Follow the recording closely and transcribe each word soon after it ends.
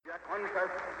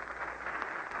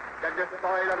that the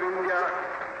soil of India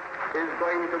is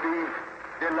going to be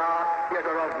the last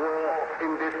theater of war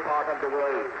in this part of the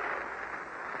world.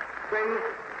 Friends,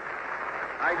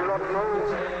 I do not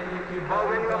know how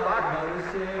many of us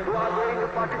who are going to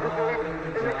participate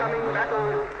in the coming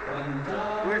battle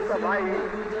will survive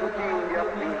to see India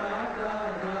free.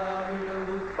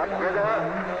 But whether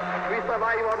we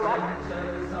survive or not,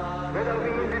 whether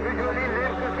we individually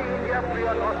live to see India free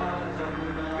or not,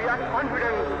 we are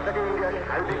confident that India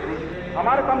shall be free.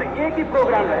 हमारे सामने एक ही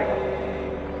programme रहेगा,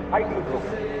 fighting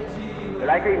programme,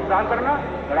 लड़ाई का इंतजाम करना,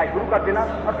 लड़ाई शुरू कर देना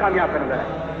और कामयाब करना लड़ाई।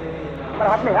 पर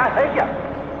हाथ में हाथ है क्या?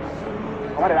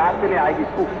 हमारे रास्ते में आएगी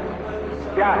भूख,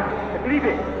 प्यार,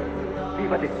 तकलीफें,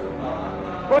 विपदें।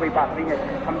 कोई बात नहीं है,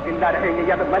 हम जिंदा रहेंगे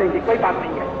या तो मरेंगे, कोई बात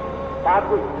नहीं है। बात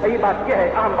को सही बात यह है,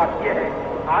 अहम बात यह है,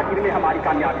 आखिर में हमारी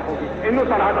कामयाबी होगी,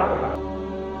 हिंदुस्तान आजाद होगा।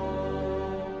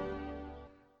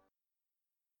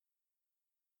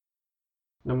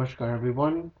 Namaskar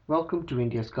everyone, welcome to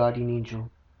India's Guardian Angel.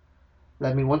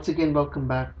 Let me once again welcome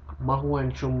back Mahua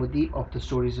and Shomudi of the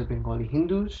Stories of Bengali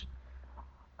Hindus.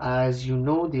 As you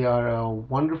know, they are a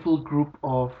wonderful group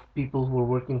of people who are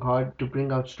working hard to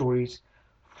bring out stories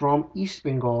from East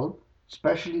Bengal,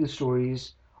 especially the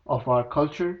stories of our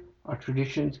culture, our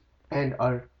traditions, and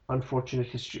our unfortunate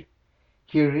history.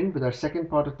 Herein, with our second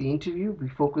part of the interview, we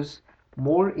focus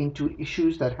more into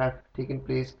issues that have taken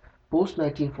place post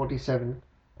 1947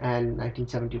 and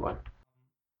 1971.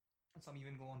 Some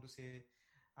even go on to say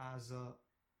as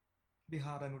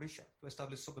Bihar and Odisha to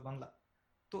establish Super Bangla.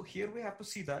 So here we have to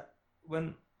see that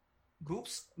when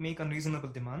groups make unreasonable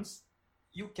demands,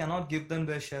 you cannot give them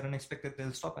their share and expect that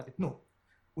they'll stop at it. No,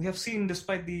 we have seen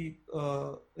despite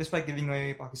giving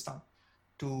away Pakistan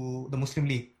to the Muslim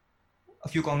League, a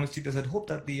few Congress leaders had hoped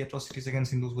that the atrocities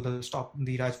against Hindus would have stopped,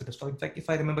 the riots would have stopped. In fact, if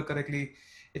I remember correctly,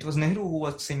 it was Nehru who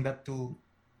was saying that to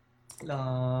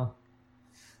Leonard.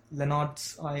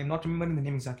 I am not remembering the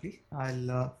name exactly.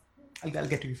 I'll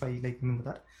get to you if I remember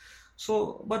that.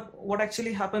 So, but what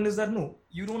actually happened is that no,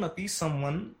 you don't appease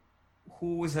someone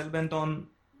who is hell-bent on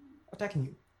attacking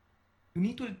you. You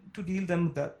need to deal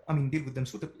with them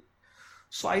suitably.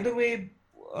 So either way,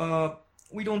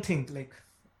 we don't think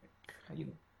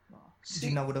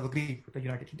Jinnah would have agreed with the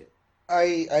United India.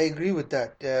 I agree with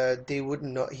that. He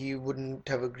wouldn't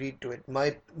have agreed to it.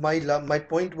 My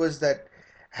point was that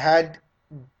had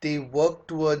they worked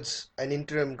towards an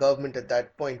interim government at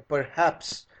that point,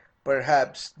 perhaps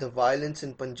the violence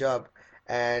in Punjab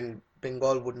and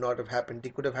Bengal would not have happened. They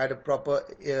could have had a proper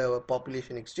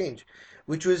population exchange,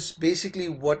 which was basically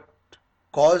what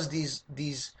caused these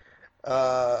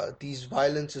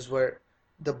violences, where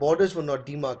the borders were not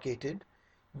demarcated.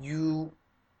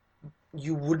 You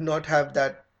would not have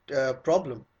that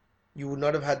problem. You would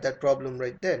not have had that problem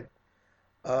right then.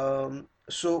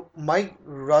 So my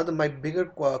bigger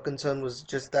concern was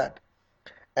just that.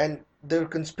 And the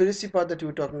conspiracy part that you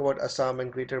were talking about, Assam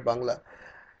and Greater Bangla,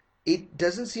 it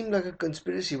doesn't seem like a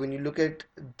conspiracy when you look at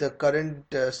the current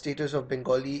status of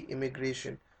Bengali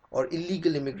immigration or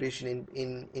illegal immigration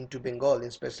into Bengal,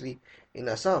 especially in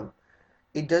Assam.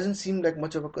 It doesn't seem like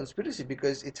much of a conspiracy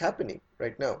because it's happening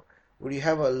right now, where you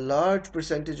have a large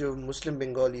percentage of Muslim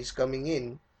Bengalis coming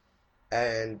in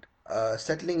and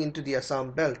settling into the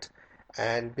Assam belt,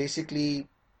 and basically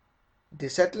they're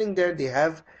settling there. They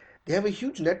have a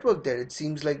huge network there. It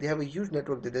seems like they have a huge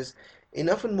network there. There's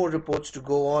enough and more reports to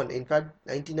go on. In fact,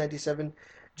 1997,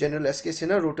 General S.K.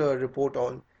 Sinha wrote a report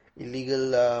on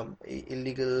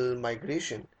illegal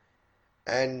migration,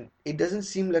 and it does not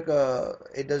seem like a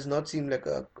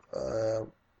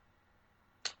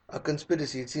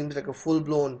conspiracy. It seems like a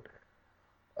full-blown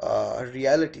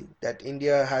reality that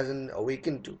India hasn't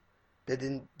awakened to. That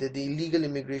the illegal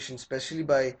immigration, especially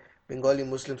by Bengali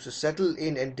Muslims, to settle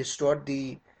in and distort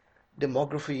the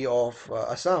demography of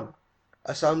Assam.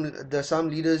 The Assam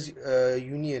Leaders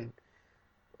Union,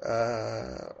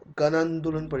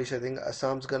 Ganandolan Parishad, I think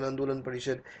Assam's Ganandolan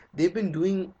Parishad, they've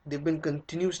been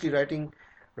continuously writing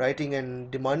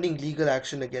and demanding legal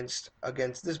action against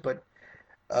this, but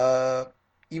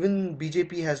even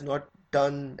BJP has not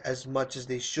done as much as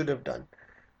they should have done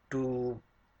to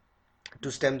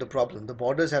stem the problem. The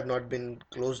borders have not been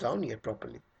closed down yet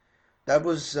properly.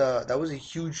 That's a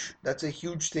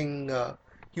huge thing,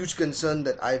 huge concern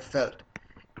that I felt.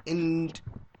 And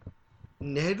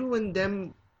Nehru and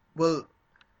them, well,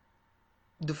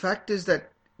 the fact is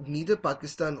that neither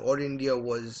Pakistan or India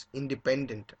was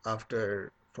independent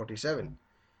after 47.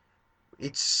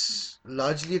 It's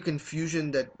largely a confusion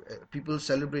that people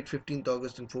celebrate 15th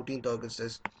August and 14th August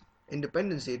as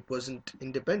Independence Day. It wasn't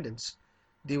independence.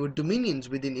 They were dominions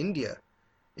within India.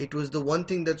 It was the one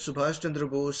thing that Subhash Chandra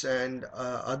Bose and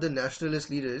other nationalist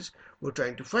leaders were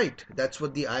trying to fight. That's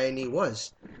what the INA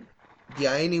was. The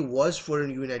INA was for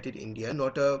a united India,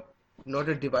 not a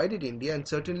divided India, and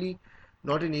certainly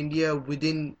not an India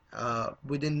within a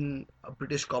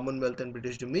British Commonwealth and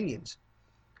British dominions.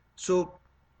 So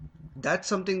that's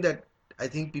something that I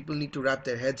think people need to wrap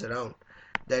their heads around.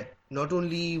 That not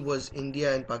only was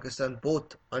India and Pakistan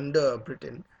both under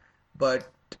Britain, but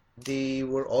they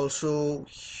were also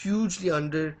hugely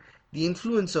under the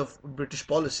influence of British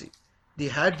policy. They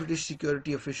had British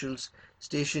security officials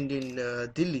stationed in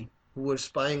Delhi who were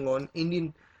spying on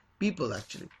Indian people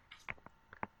actually.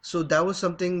 So that was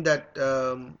something that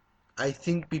I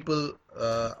think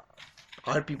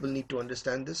our people need to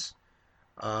understand this.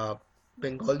 Uh,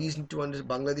 Bengalis need to understand,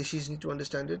 Bangladeshis need to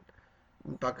understand it.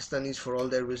 Pakistanis, for all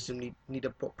their wisdom, need a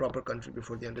proper country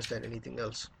before they understand anything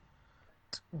else.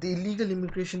 The illegal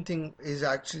immigration thing is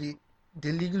actually, the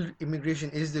illegal immigration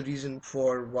is the reason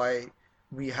for why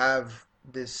we have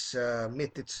this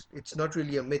myth. It's not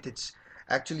really a myth. It's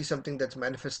actually something that's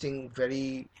manifesting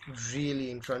very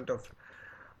really in front of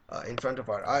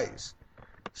our eyes.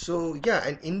 So yeah,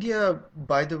 and India,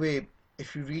 by the way,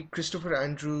 if you read Christopher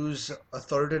Andrews'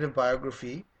 authoritative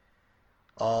biography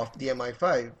of the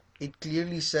MI5, it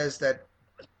clearly says that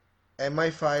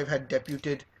MI5 had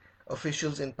deputed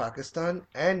officials in Pakistan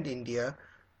and India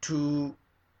to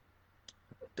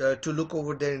look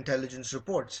over their intelligence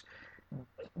reports.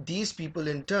 These people,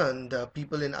 in turn, the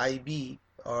people in IB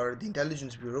or the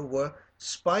Intelligence Bureau, were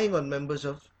spying on members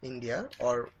of India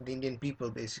or the Indian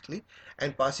people basically,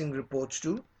 and passing reports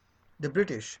to the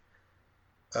British.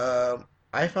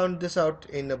 I found this out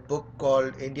in a book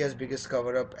called India's Biggest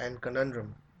Cover-Up and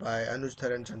Conundrum by Anuj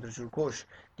Dhar and Chandrachud Ghosh.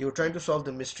 They were trying to solve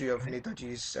the mystery of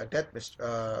Netaji's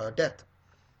death,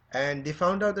 and they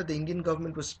found out that the Indian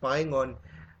government was spying on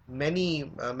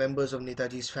many members of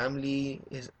Netaji's family,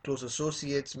 his close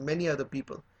associates, many other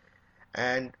people,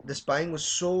 and the spying was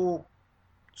so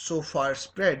far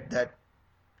spread that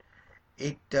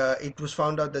it was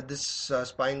found out that this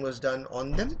spying was done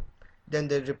on them. Then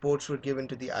the reports were given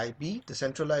to the IB, the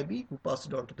Central IB, who passed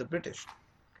it on to the British.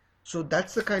 So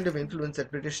that's the kind of influence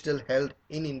that British still held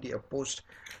in India post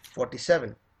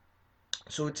 47.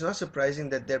 So it's not surprising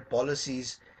that their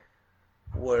policies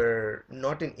were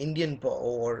not an Indian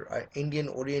or Indian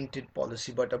oriented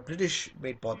policy, but a British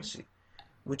made policy,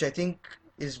 which I think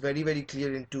is very, very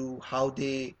clear into how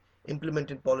they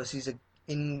implemented policies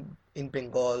in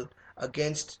Bengal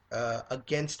against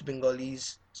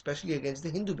Bengalis, especially against the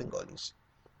Hindu Bengalis,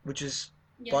 which is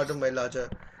part of my larger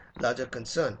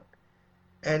concern.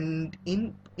 And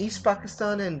in East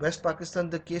Pakistan and West Pakistan,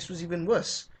 the case was even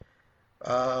worse.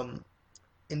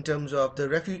 In terms of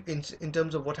in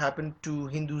terms of what happened to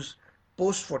Hindus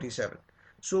post 47.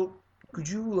 So could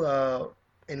you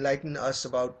enlighten us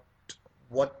about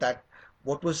what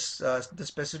was the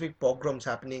specific pogroms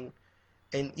happening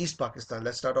in East Pakistan?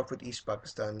 Let's start off with East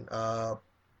Pakistan.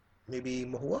 Maybe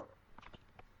Mahua?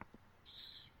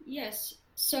 Yes.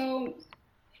 So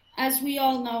as we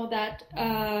all know that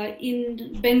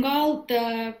in Bengal,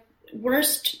 the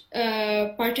worst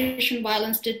partition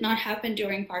violence did not happen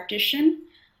during partition.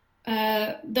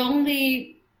 The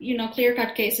only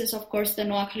clear-cut case is, of course, the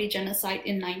Noakhali genocide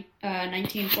in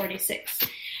 1946.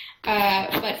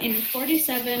 But in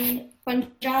 47,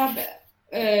 Punjab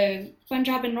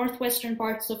and northwestern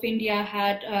parts of India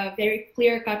had a very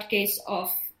clear-cut case of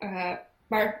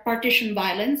partition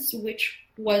violence, which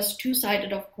was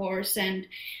two-sided, of course, and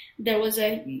there was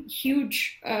a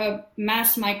huge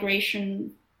mass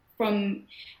migration from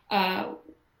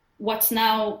what's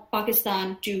now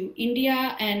Pakistan to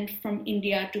India and from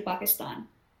India to Pakistan.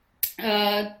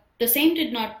 The same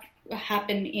did not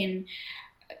happen in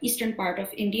eastern part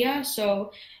of India,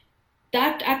 so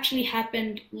that actually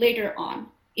happened later on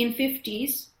in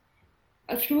 50s.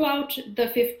 Throughout the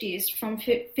 50s, from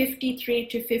 53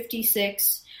 to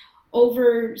 56,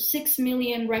 over 6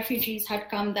 million refugees had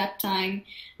come that time.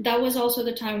 That was also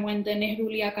the time when the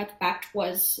Nehru-Liaquat Pact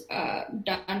was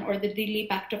done, or the Delhi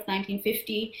Pact of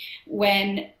 1950,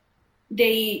 when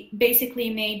they basically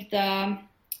made the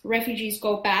refugees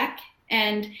go back.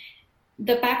 And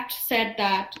the pact said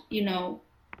that,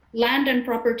 land and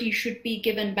property should be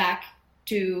given back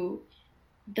to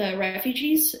the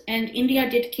refugees. And India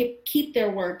did keep their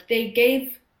word. They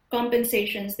gave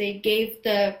compensations, they gave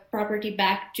the property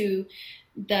back to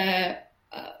the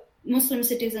Muslim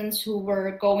citizens who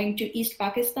were going to East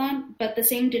Pakistan, but the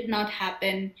same did not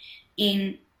happen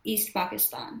in East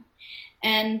Pakistan.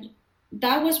 And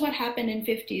that was what happened in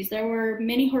 50s. There were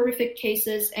many horrific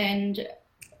cases, and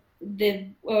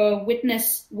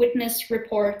witness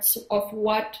reports of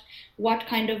what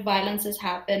kind of violence has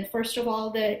happened. First of all,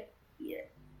 the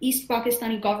East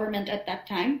Pakistani government at that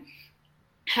time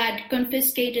had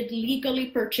confiscated legally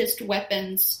purchased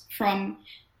weapons from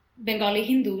Bengali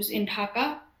Hindus in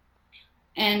Dhaka,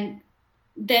 and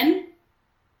then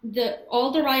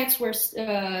all the riots were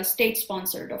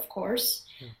state-sponsored, of course.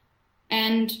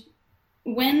 And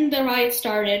when the riots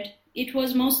started, it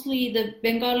was mostly the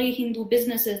Bengali Hindu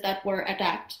businesses that were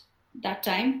attacked that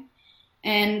time.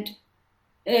 And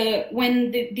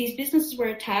when these businesses were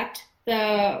attacked,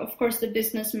 of course, the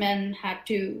businessmen had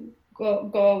to go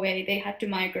away. They had to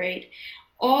migrate.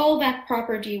 All that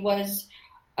property was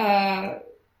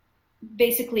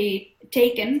basically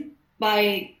taken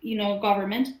by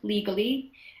government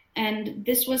legally, and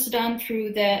this was done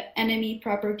through the Enemy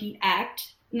Property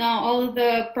Act. Now, all of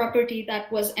the property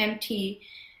that was empty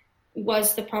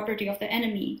was the property of the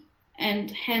enemy,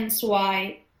 and hence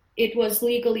why it was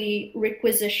legally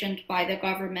requisitioned by the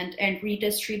government and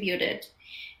redistributed.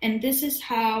 And this is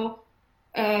how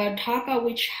Dhaka,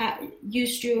 which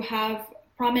used to have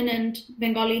prominent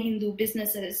Bengali Hindu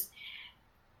businesses,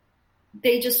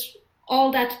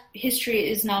 all that history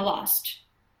is now lost.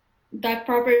 That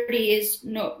property is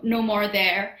no more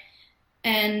there.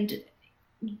 And,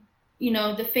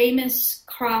 the famous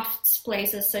crafts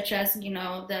places such as,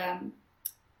 the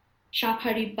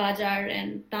Shakhari Bajar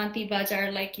and Tanti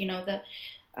Bajar, like, the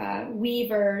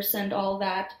weavers and all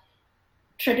that,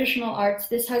 traditional arts,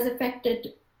 this has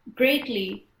affected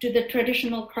greatly to the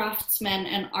traditional craftsmen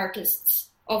and artists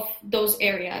of those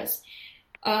areas.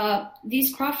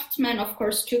 These craftsmen, of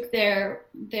course, took their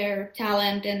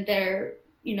talent and their,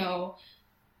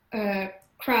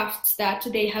 crafts that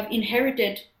they have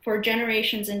inherited for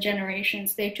generations and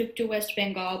generations. They took to West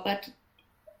Bengal, but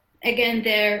again,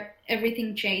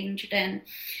 everything changed, and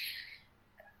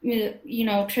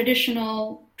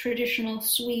traditional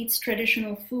sweets,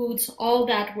 traditional foods, all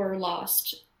that were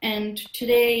lost. And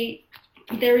today,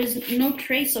 there is no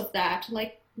trace of that.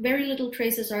 Like, very little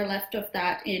traces are left of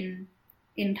that in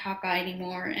Dhaka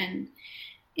anymore, and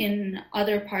in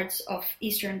other parts of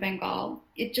Eastern Bengal.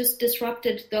 It just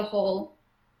disrupted the whole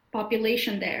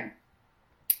population there.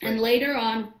 And later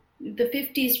on, the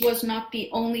 50s was not the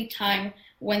only time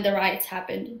when the riots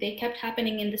happened. They kept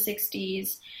happening in the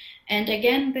 60s. And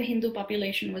again, the Hindu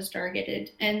population was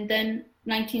targeted. And then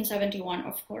 1971,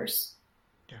 of course.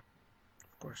 Yeah,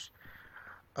 of course.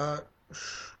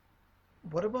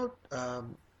 What about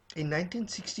in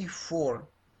 1964?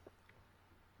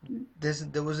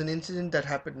 There was an incident that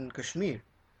happened in Kashmir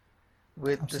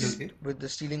with the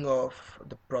stealing of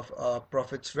the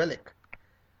Prophet's relic.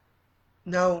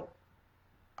 Now,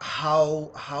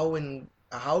 how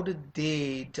did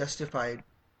they justify it?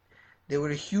 There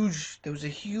was a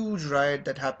huge riot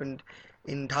that happened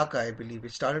in Dhaka, I believe.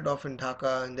 It started off in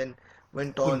Dhaka and then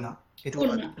went on to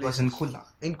other places. It was in Khulna.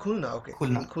 In Khulna, okay.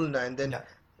 Khulna. In Khulna, and then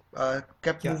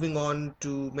kept moving on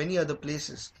to many other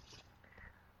places.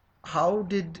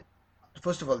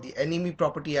 First of all, the Enemy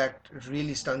Property Act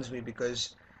really stuns me,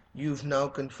 because you've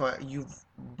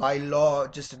by law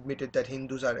just admitted that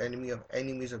Hindus are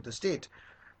enemies of the state.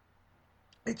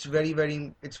 It's very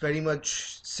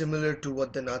much similar to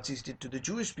what the Nazis did to the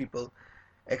Jewish people,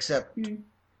 except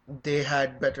they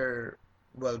had better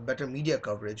media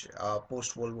coverage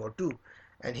post World War II,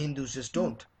 and Hindus just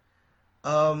don't.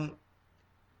 About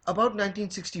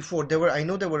 1964, I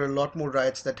know there were a lot more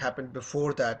riots that happened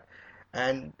before that,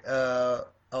 and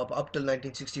up till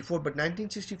 1964. But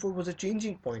 1964 was a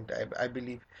changing point, I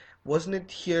believe. Wasn't it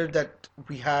here that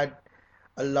we had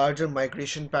a larger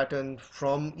migration pattern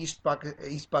from East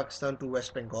Pakistan to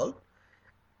West Bengal?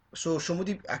 So,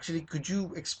 Shomudeep, actually, could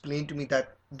you explain to me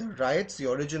that the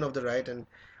origin of the riot, and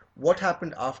what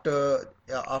happened after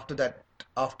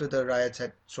the riots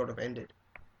had sort of ended?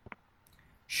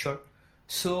 Sure.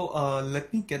 So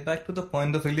let me get back to the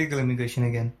point of illegal immigration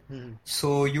again. Mm-hmm.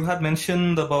 So you had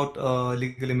mentioned about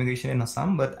illegal immigration in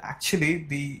Assam, but actually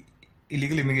the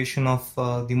illegal immigration of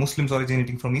the Muslims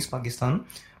originating from East Pakistan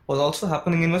was also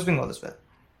happening in West Bengal as well.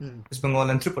 Mm-hmm. West Bengal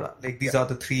and Tripura, like these are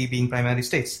the three being primary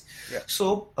states. Yeah.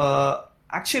 So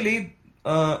actually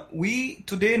we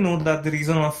today know that the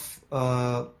reason of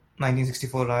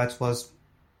 1964 riots was,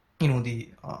 the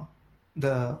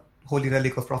holy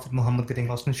relic of Prophet Muhammad getting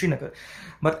lost in Srinagar.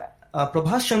 But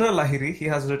Prabhas Chandra Lahiri, he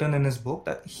has written in his book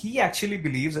that he actually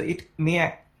believes that it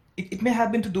may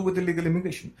have been to do with illegal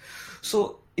immigration.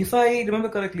 So if I remember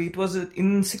correctly, it was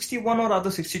in 61 or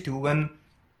rather 62 when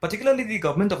particularly the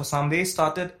government of Assam, they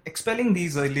started expelling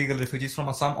these illegal refugees from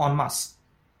Assam en masse.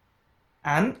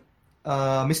 And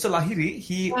Mr. Lahiri,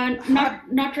 he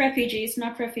not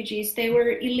refugees. They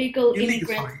were illegal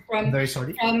immigrants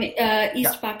from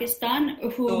East Pakistan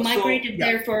who migrated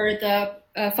there for the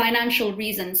financial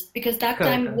reasons, because that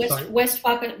time West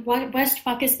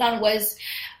Pakistan was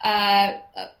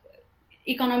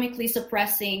economically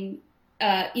suppressing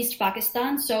East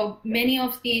Pakistan. So many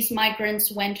of these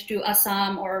migrants went to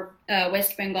Assam or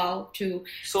West Bengal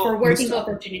for working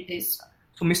opportunities.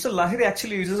 So Mr. Lahiri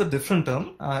actually uses a different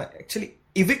term, actually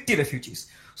evictee refugees.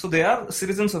 So they are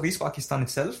citizens of East Pakistan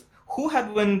itself who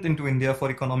had went into India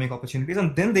for economic opportunities,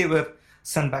 and then they were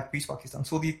sent back to East Pakistan.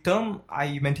 So the term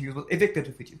I meant to use was evicted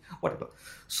refugees, whatever.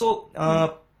 So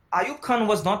Ayub Khan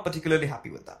was not particularly happy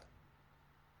with that.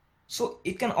 So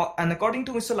it can, and according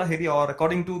to Mr. Lahiri, or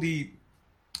according to the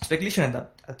speculation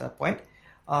at that point,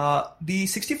 the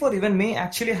 64 event may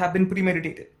actually have been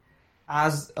premeditated,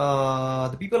 as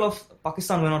the people of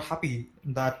Pakistan were not happy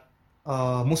that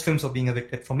Muslims were being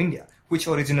evicted from India, which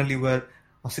originally were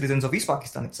citizens of East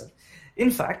Pakistan itself.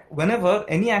 In fact, whenever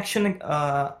any action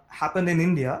happened in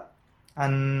India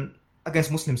and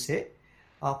against Muslims, say,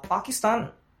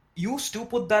 Pakistan used to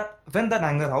vent that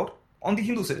anger out on the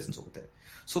Hindu citizens over there.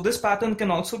 So this pattern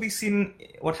can also be seen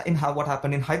what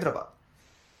happened in Hyderabad.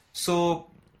 So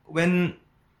when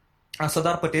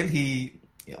Sardar Patel, he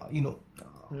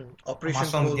Operation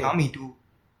marched on the army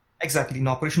in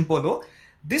Operation Polo,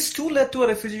 this too led to a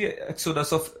refugee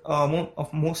exodus of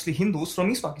mostly Hindus from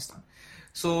East Pakistan.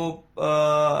 So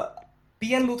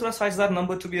PN Luthra cites that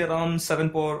number to be around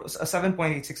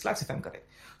 7.86 lakhs, if I'm correct.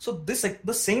 So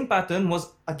the same pattern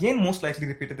was again most likely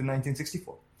repeated in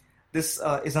 1964. This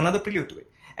is another prelude to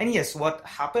it. And yes, what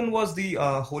happened was the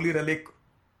holy relic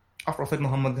of Prophet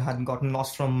Muhammad had gotten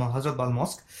lost from Hazrat Bal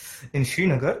Mosque in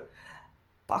Srinagar.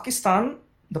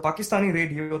 The Pakistani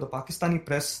radio, the Pakistani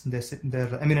press,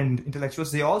 their eminent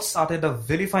intellectuals, they all started a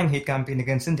vilifying hate campaign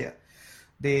against India.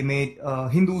 They made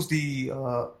Hindus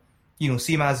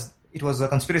seem as it was a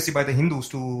conspiracy by the Hindus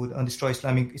to destroy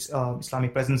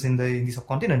Islamic presence in the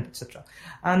subcontinent, etc.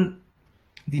 And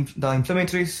the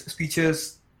inflammatory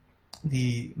speeches,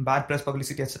 the bad press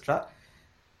publicity, etc.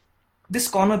 This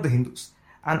cornered the Hindus.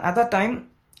 And at that time,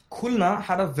 Khulna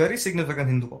had a very significant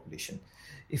Hindu population.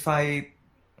 If I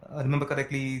remember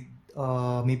correctly,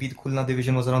 maybe the Khulna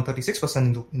division was around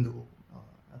 36% Hindu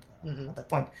at that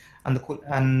point.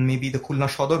 And maybe the Khulna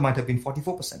Shodor might have been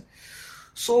 44%.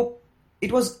 So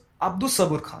it was Abdul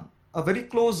Sabur Khan, a very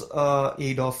close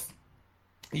aide of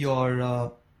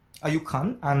your Ayub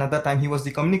Khan, and at that time he was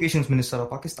the communications minister of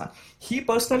Pakistan. He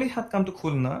personally had come to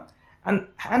Khulna and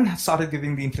started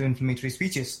giving the inflammatory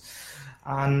speeches.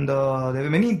 And there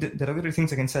were many derogatory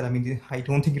things against that. I mean, I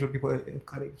don't think it would be correct,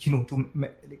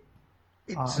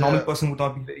 a normal person would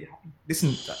not be very happy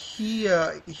listening to that.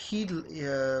 He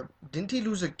didn't he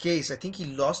lose a case? I think he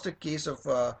lost a case of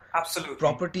absolutely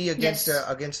property against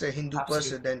a Hindu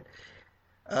person,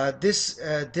 and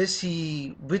this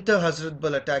he, with the Hazrat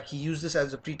Bal attack, he used this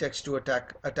as a pretext to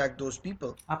attack those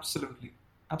people. Absolutely.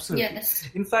 Yes.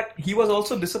 In fact, he was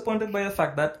also disappointed by the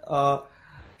fact that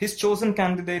his chosen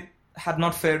candidate had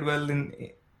not fared well in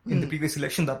the previous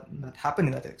election that happened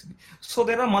in that election. So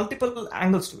there are multiple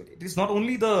angles to it. It is not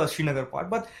only the Srinagar part,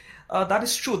 but that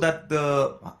is true that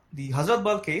the Hazrat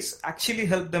Bal case actually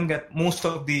helped them get most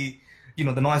of the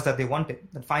the noise that they wanted.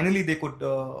 That finally they could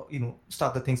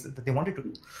start the things that they wanted to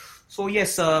do. So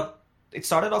yes, it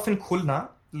started off in Khulna,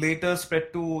 later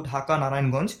spread to Dhaka,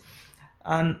 Narayanganj,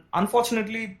 and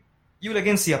unfortunately you will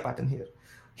again see a pattern here.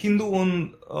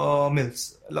 Hindu-owned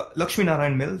mills, Lakshmi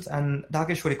Narayan mills and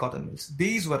Dhakeshwari cotton mills.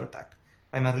 These were attacked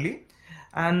primarily,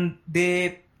 and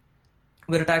they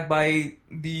were attacked by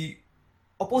the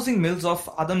opposing mills of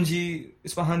Adamji,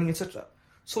 Isfahani, etc.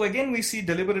 So again, we see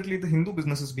deliberately the Hindu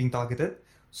businesses being targeted.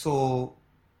 So,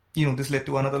 this led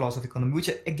to another loss of economy, which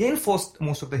again forced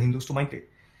most of the Hindus to migrate.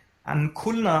 And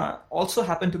Khulna also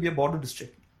happened to be a border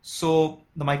district. So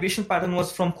the migration pattern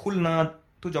was from Khulna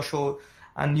to Jashore,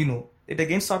 and it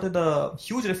again started a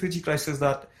huge refugee crisis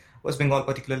that West Bengal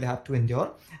particularly had to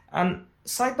endure. And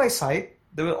side by side,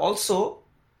 there were also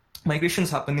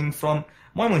migrations happening from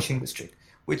Moymanshing district,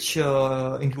 which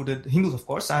included Hindus, of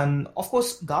course, and of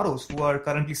course Garos, who are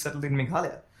currently settled in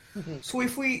Meghalaya. Mm-hmm. So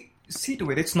if we see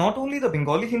to it, it's not only the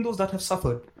Bengali Hindus that have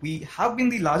suffered. We have been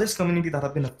the largest community that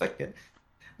have been affected,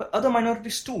 but other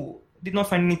minorities too did not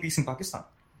find any peace in Pakistan.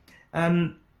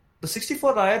 And the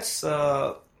 64 riots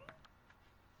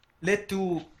led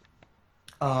to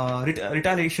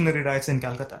retaliatory riots in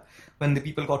Calcutta when the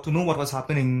people got to know what was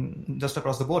happening just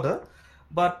across the border.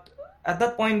 But at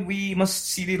that point, we must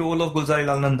see the role of Gulzari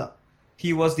Lal Nanda.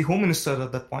 He was the Home Minister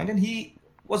at that point, and he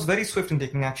was very swift in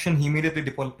taking action. He immediately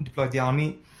deployed the army,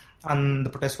 and the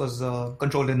protest was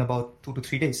controlled in about 2 to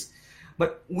 3 days.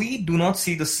 But we do not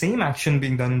see the same action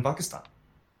being done in Pakistan.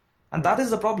 And that is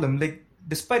the problem. Like,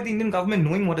 despite the Indian government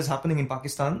knowing what is happening in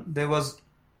Pakistan, the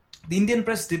Indian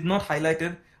press did not highlight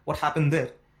what happened there.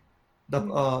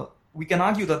 We can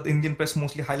argue that the Indian press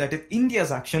mostly highlighted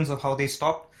India's actions of how they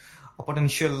stopped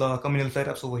potential communal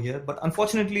flare-ups over here. But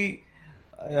unfortunately,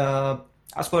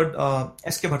 as per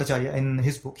S.K. Bhattacharya in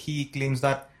his book, he claims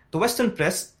that the Western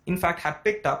press, in fact, had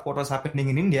picked up what was happening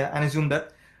in India and assumed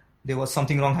that there was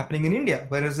something wrong happening in India,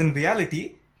 whereas in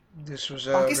reality, This was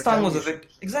Pakistan was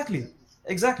exactly.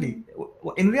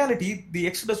 In reality, the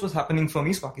exodus was happening from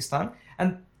East Pakistan,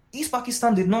 and East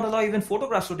Pakistan did not allow even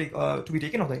photographs to be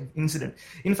taken of the incident.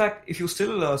 In fact, if you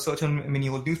still search on many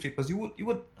old newspapers, you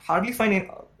would hardly find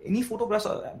any photographs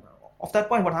of that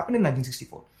point. What happened in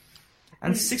 1964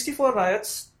 and 64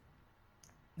 riots?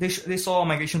 They saw a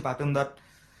migration pattern that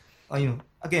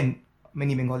again,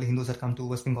 many Bengali Hindus had come to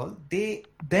West Bengal. They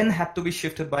then had to be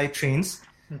shifted by trains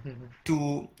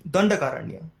to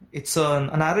Dandakaranya. It's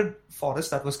an arid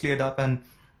forest that was cleared up, and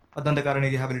a Dandakaranya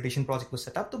rehabilitation project was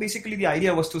set up. So basically, the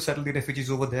idea was to settle the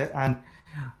refugees over there, and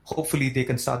hopefully they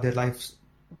can start their lives.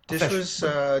 This was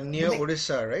near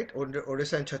Odisha, right?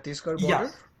 Odisha and Chhattisgarh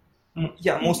border?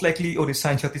 Yeah, most likely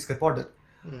Odisha and Chhattisgarh border.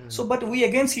 So, but we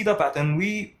again see the pattern.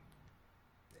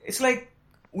 It's like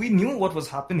we knew what was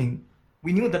happening.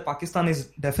 We knew that Pakistan is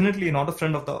definitely not a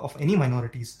friend of any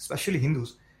minorities, especially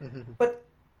Hindus. But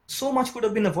so much could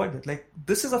have been avoided. Like,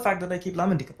 this is a fact that I keep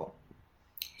lamenting upon.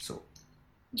 So,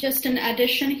 just an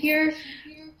addition here,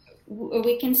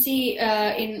 we can see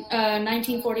in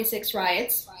 1946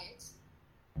 riots.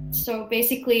 So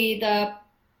basically, the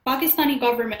Pakistani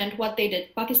government, what they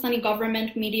did, Pakistani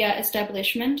government media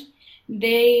establishment,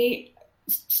 they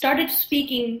started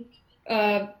speaking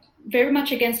very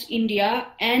much against India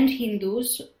and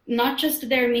Hindus, not just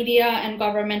their media and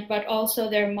government, but also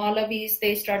their Maulavis.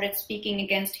 They started speaking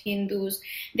against Hindus.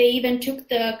 They even took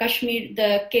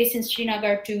the case in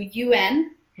Srinagar to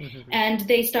UN, and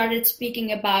they started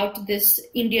speaking about this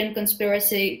Indian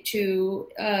conspiracy to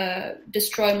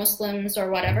destroy Muslims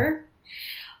or whatever.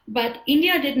 But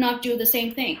India did not do the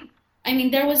same thing. I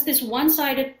mean, there was this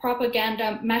one-sided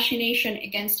propaganda machination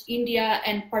against India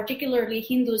and particularly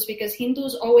Hindus, because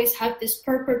Hindus always have this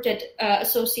purported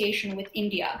association with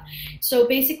India. So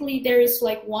basically, there is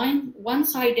like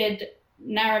one-sided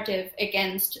narrative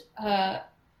against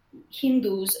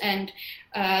Hindus and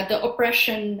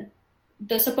the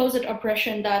supposed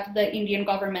oppression that the Indian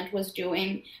government was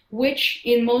doing, which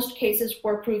in most cases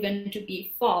were proven to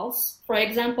be false. For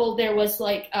example, there was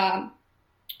like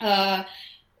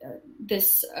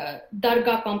this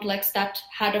Dargah complex that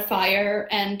had a fire,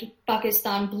 and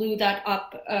Pakistan blew that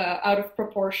up out of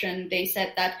proportion. They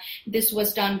said that this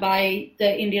was done by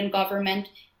the Indian government.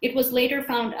 It was later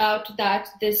found out that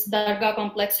this Dargah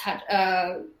complex had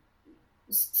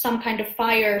some kind of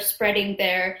fire spreading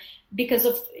there because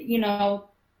of,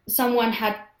 someone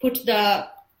had put the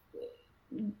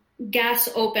gas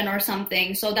open or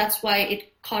something, so that's why it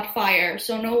caught fire.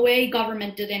 So no way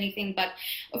government did anything, but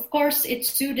of course it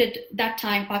suited that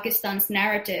time Pakistan's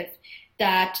narrative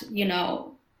that,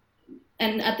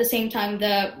 and at the same time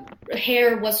the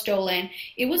hair was stolen.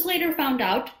 It was later found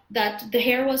out that the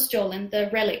hair was stolen, the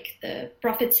relic, the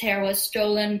Prophet's hair was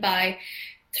stolen by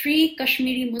 3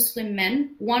 Kashmiri Muslim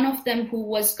men, one of them who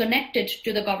was connected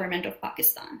to the government of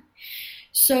Pakistan.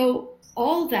 So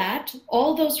all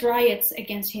those riots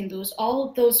against Hindus,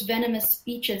 all those venomous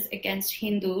speeches against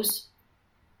Hindus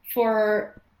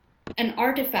for an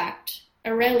artifact,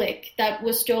 a relic that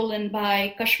was stolen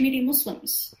by Kashmiri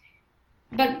Muslims.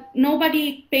 But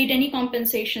nobody paid any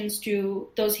compensations to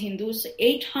those Hindus.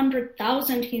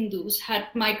 800,000 Hindus had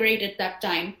migrated that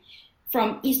time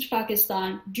from East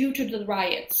Pakistan due to the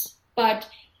riots. But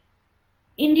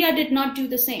India did not do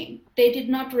the same. They did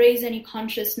not raise any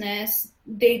consciousness.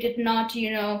 They did not,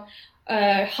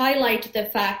 highlight the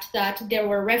fact that there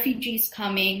were refugees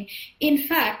coming. In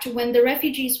fact, when the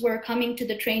refugees were coming to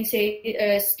the train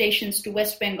stations to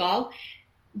West Bengal,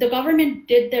 the government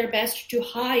did their best to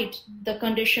hide the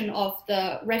condition of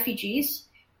the refugees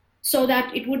so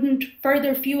that it wouldn't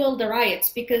further fuel the riots,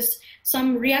 because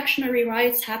some reactionary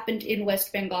riots happened in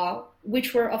West Bengal,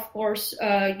 which were, of course,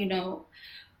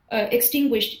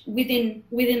 extinguished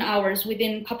within hours,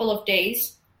 within a couple of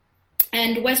days.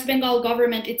 And West Bengal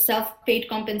government itself paid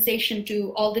compensation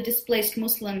to all the displaced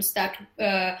Muslims that,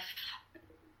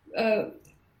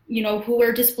 who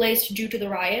were displaced due to the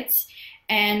riots.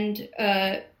 And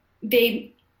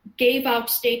they gave out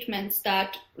statements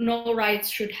that no riots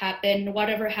should happen,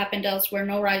 whatever happened elsewhere,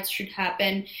 no riots should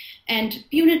happen, and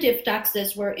punitive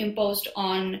taxes were imposed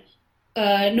on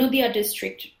Nadia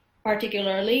district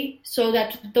particularly, so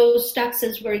that those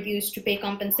taxes were used to pay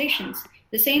compensations.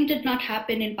 The same did not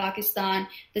happen in Pakistan.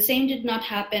 The same did not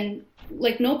happen,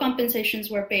 like no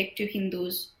compensations were paid to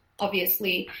Hindus,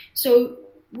 obviously. So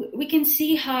we can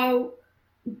see how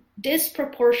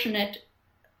disproportionate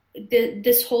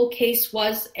this whole case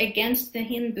was against the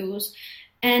Hindus,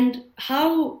 and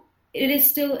how it is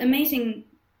still amazing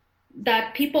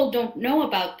that people don't know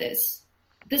about this.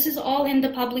 This is all in the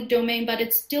public domain, but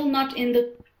it's still not in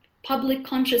the public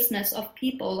consciousness of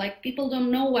people. Like, people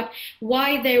don't know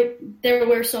why there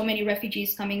were so many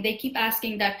refugees coming. They keep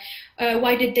asking that,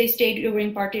 why did they stay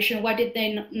during partition? Why did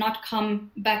they not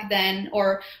come back then?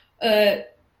 Or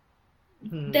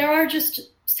there are just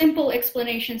simple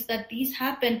explanations that these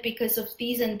happened because of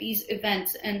these and these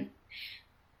events. And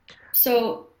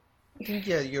so I think,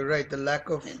 yeah, you're right. The lack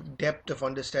of depth of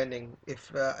understanding.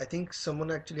 If I think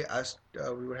someone actually asked,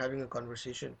 we were having a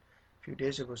conversation a few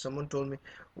days ago. Someone told me,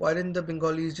 why didn't the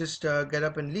Bengalis just get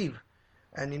up and leave?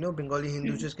 And Bengali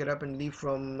Hindus just get up and leave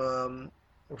from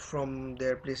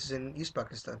their places in East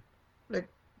Pakistan. Like,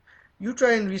 you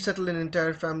try and resettle an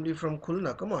entire family from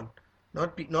Khulna. Come on,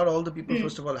 not all the people.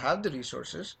 First of all, have the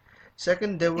resources.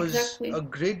 Second, there was a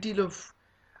great deal of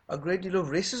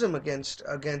racism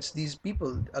against these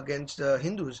people, against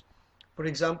Hindus. For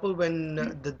example, when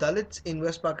the Dalits in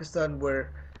West Pakistan were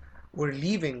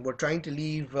trying to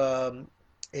leave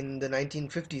in the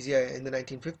 1950s. Yeah, in the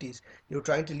 1950s, they were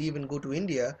trying to leave and go to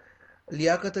India.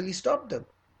 Liaquat Ali stopped them.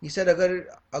 He said, अगर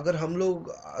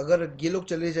ये लोग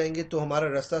चले जाएंगे तो हमारा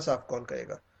रास्ता साफ कौन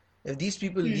करेगा? If these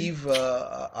people leave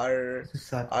our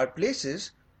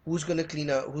places, who's going to clean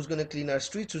our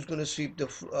streets? Who's going to sweep the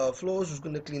floors? Who's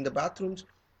going to clean the bathrooms?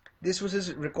 This was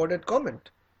his recorded comment.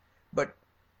 But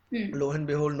lo and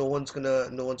behold, no one's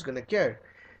gonna care.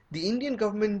 The Indian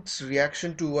government's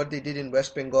reaction to what they did in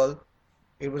West Bengal,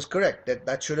 it was correct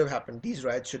that should have happened. These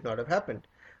riots should not have happened.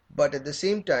 But at the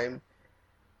same time,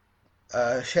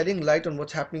 shedding light on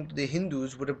what's happening to the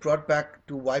Hindus would have brought back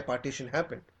to why partition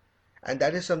happened. And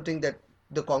that is something that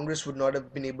the Congress would not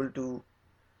have been able to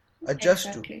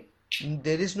adjust to.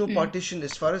 There is no partition,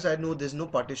 as far as I know, there's no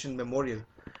partition memorial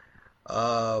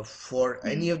for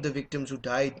any of the victims who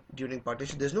died during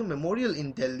partition. There's no memorial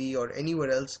in Delhi or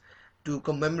anywhere else to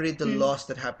commemorate the loss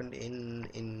that happened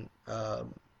in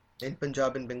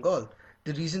Punjab and Bengal.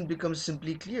 The reason becomes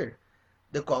simply clear.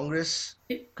 The Congress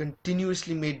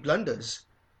continuously made blunders,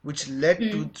 which led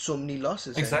to so many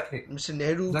losses. Exactly. And Mr.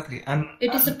 Nehru. Exactly. And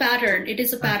it is a pattern. It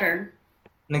is a pattern.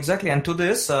 Exactly. And to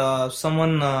this,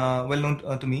 someone well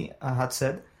known to me had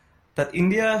said that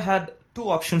India had two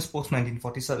options post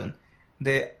 1947.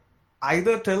 They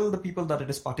either tell the people that it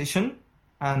is partition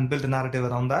and build a narrative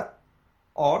around that,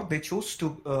 or they chose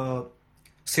to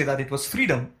say that it was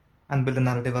freedom and build a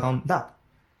narrative around that.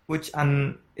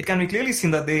 And it can be clearly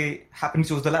seen that they happen to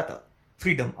choose the latter.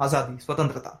 Freedom, azadi,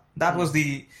 swatantrata. That was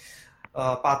the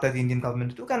path that the Indian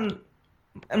government took. And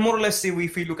more or less,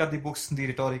 if we look at the books, the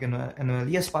rhetoric,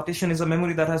 and yes, partition is a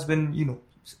memory that has been,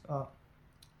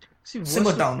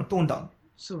 simmered down, toned down.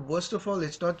 So worst of all,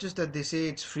 it's not just that they say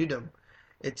it's freedom.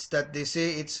 It's that they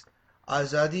say it's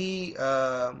azadi,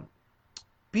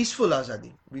 peaceful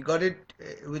azadi. We got it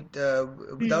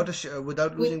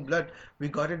without losing blood. We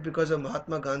got it because of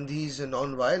Mahatma Gandhi's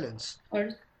non-violence.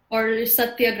 Or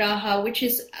satyagraha, which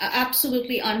is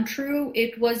absolutely untrue.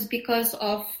 It was because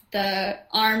of the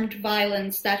armed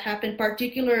violence that happened,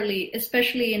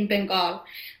 especially in Bengal,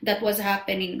 that was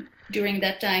happening during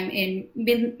that time in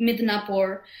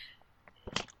Midnapur.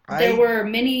 There were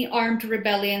many armed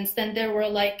rebellions. Then there were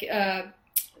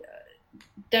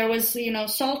there was,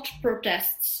 salt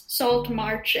protests, salt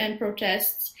march and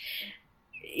protests.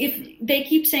 If they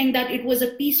keep saying that it was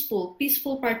a peaceful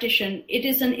partition, it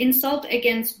is an insult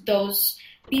against those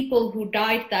people who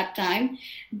died that time.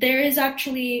 There is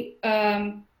actually,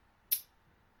 so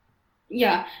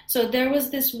there was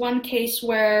this one case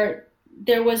where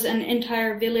there was an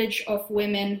entire village of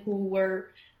women who were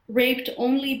raped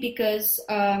only because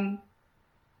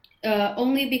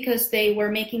they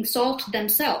were making salt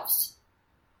themselves.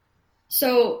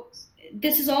 So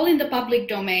this is all in the public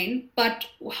domain, but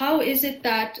how is it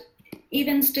that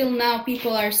even still now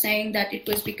people are saying that it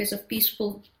was because of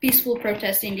peaceful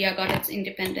protest India got its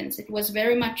independence? It was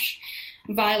very much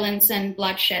violence and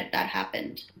bloodshed that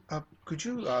happened. Could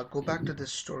you go back to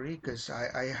this story? Because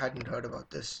I hadn't heard about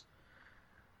this.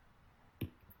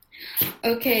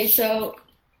 Okay, so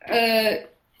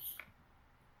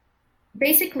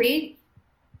basically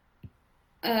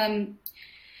Um,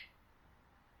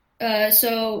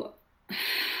 so,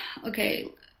 okay,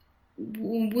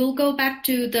 we'll go back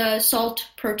to the SALT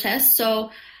protests. So,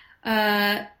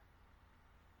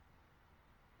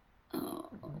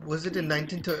 was it in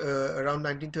around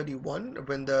 1931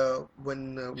 when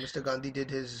Mr. Gandhi did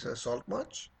his salt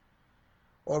march,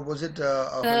 or was it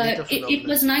a later it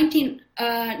was phenomenon?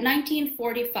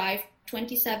 1945,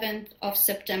 27th of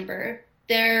September.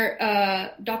 There,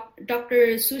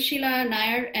 Dr. Sushila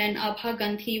Nair and Abha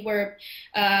Gandhi were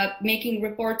making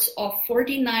reports of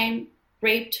 49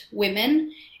 raped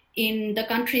women in the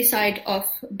countryside of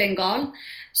Bengal.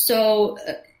 So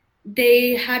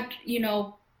they had,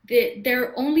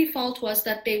 their only fault was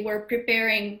that they were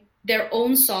preparing their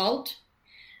own salt,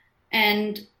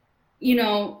 and,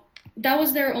 that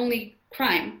was their only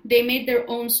crime. They made their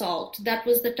own salt. That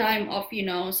was the time of,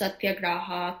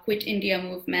 Satyagraha, Quit India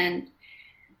movement.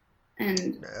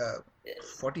 And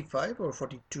 45 or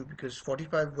 42, because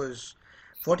 45 was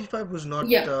not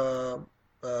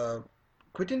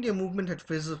Quit India movement had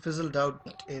fizzled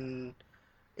out in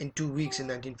 2 weeks in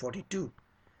 1942.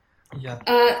 Yeah.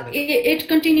 It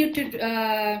continued to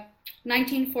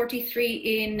 1943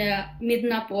 in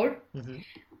Midnapur,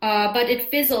 but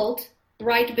it fizzled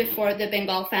right before the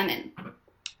Bengal famine.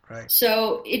 Right.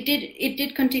 So it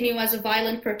did continue as a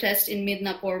violent protest in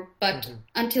Midnapur, but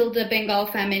until the Bengal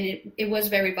famine, it was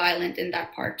very violent in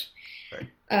that part. Right.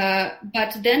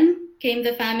 But then came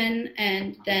the famine,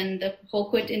 and then the whole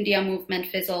Quit India movement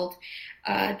fizzled.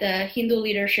 The Hindu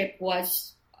leadership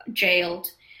was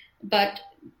jailed, but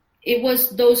it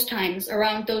was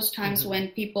around those times when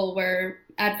people were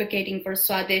advocating for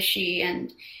Swadeshi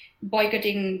and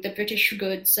boycotting the British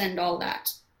goods and all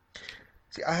that.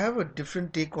 See, I have a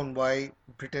different take on why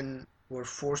Britain were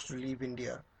forced to leave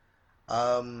India.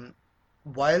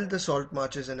 While the salt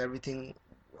marches and everything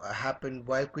happened,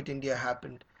 while Quit India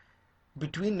happened,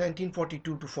 between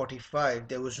 1942 to 45,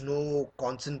 there was no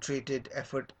concentrated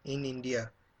effort in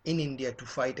India to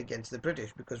fight against the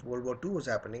British, because World War II was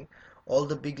happening. All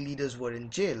the big leaders were in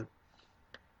jail.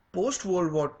 Post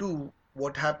World War II,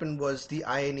 what happened was the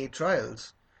INA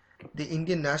trials. The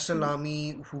Indian National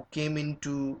Army who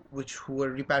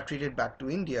were repatriated back to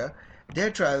India,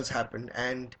 their trials happened,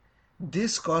 and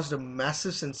this caused a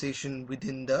massive sensation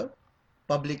within the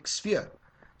public sphere.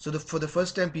 So for the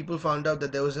first time, people found out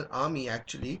that there was an army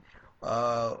actually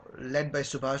led by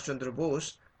Subhash Chandra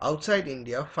Bose outside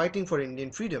India fighting for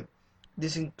Indian freedom.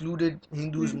 This included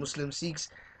Hindus, Muslims, Sikhs,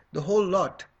 the whole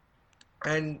lot.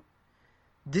 And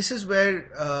this is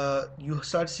where you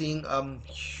start seeing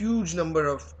huge number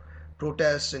of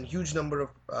protests and huge number of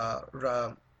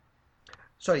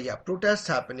protests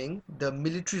happening, the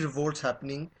military revolts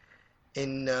happening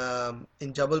in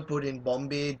Jabalpur, in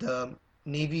Bombay. The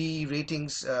Navy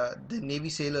the Navy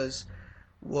sailors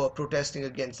were protesting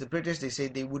against the British. They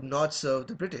said they would not serve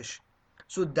the British.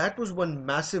 So that was one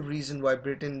massive reason why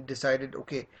Britain decided,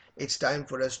 okay, it's time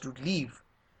for us to leave.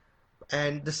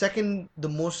 And the second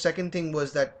thing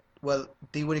was that, well,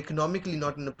 they were economically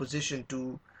not in a position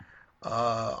to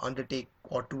undertake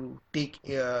or to take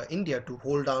India, to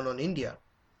hold down on India,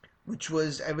 which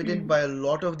was evident by a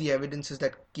lot of the evidences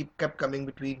that kept coming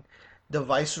between the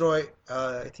Viceroy.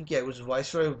 I think it was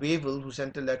Viceroy Wavell who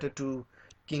sent a letter to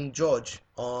King George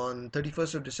on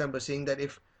 31st of December saying that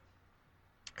if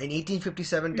an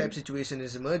 1857 type situation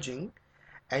is emerging,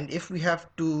 and if we have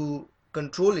to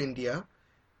control India,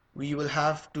 we will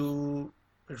have to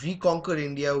reconquer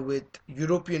India with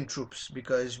European troops,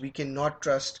 because we cannot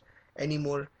trust any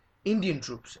more Indian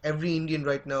troops. Every Indian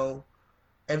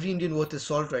worth his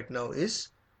salt right now is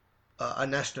a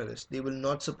nationalist. They will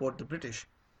not support the British.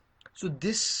 So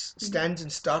this stands in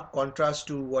stark contrast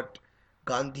to what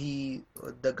the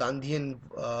Gandhian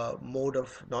mode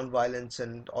of non-violence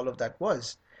and all of that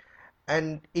was.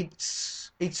 And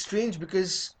it's strange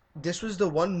because this was the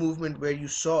one movement where you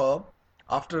saw,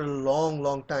 after a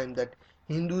long time, that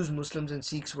Hindus, Muslims and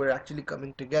Sikhs were actually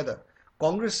coming together.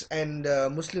 Congress and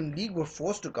Muslim League were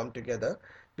forced to come together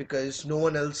because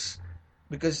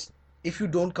because if you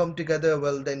don't come together,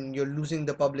 well, then you're losing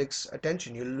the public's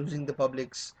attention. You're losing the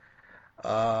public's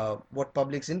what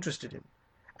public's interested in.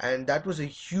 And that was a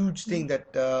huge thing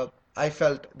that I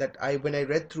felt that when I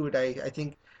read through it, I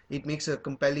think it makes a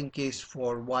compelling case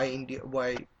for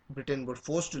why Britain were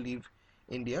forced to leave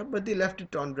India, but they left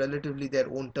it on relatively their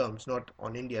own terms, not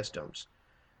on India's terms.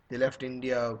 They left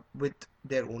India with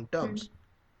their own terms.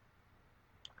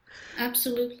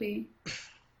 Absolutely.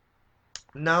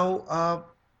 Now,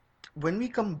 when we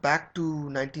come back to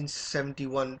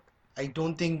 1971, I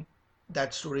don't think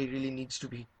that story really needs to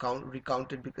be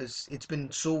recounted because it's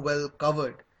been so well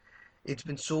covered it's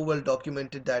been so well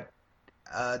documented that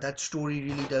that story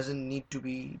really doesn't need to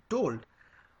be told.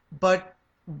 But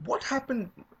what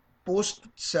happened post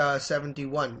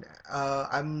 71?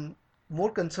 I'm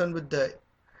more concerned with the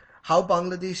how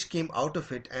Bangladesh came out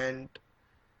of it. And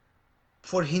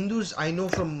for Hindus, I know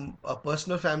from a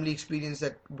personal family experience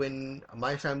that when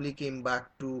my family came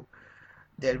back to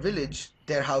their village,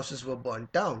 their houses were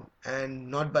burnt down, and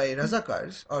not by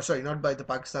Razakars, or sorry, not by the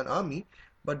Pakistan army,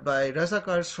 but by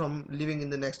Razakars from living in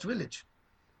the next village.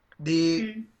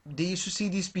 They used to see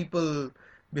these people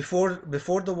before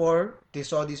the war. They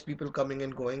saw these people coming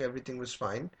and going. Everything was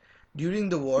fine. During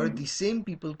the war, these same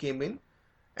people came in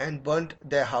and burnt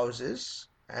their houses.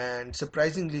 And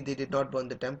surprisingly, they did not burn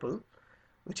the temple,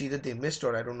 which either they missed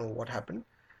or I don't know what happened.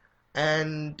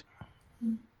 And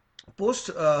post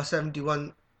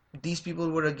 71, these people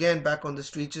were again back on the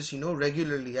streets, just,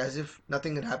 regularly, as if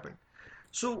nothing had happened.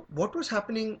 So, what was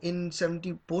happening in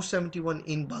post 71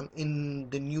 in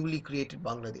the newly created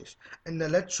Bangladesh? And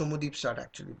let Shomudeep start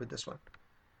actually with this one.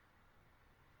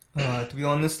 To be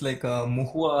honest, like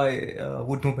Muhua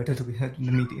would know better than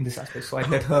me in this aspect, so I'd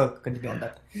let her continue on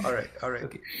that. All right.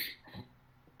 Okay.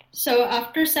 So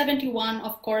after 71,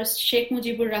 of course, Sheikh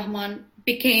Mujibur Rahman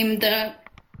became the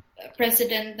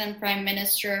president and prime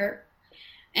minister.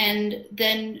 And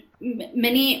then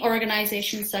many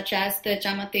organizations such as the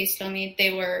Jamaat-e-Islami,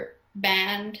 they were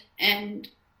banned. And,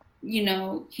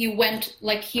 he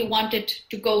wanted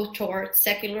to go towards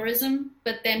secularism,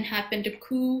 but then happened a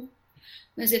coup.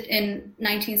 Was it in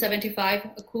 1975?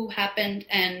 A coup happened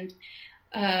and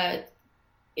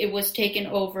it was taken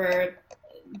over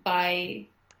by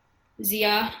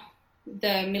Zia,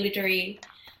 the military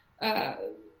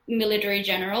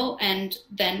general, and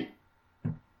then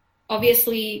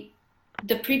obviously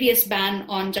the previous ban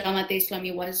on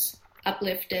Jamaat-e-Islami was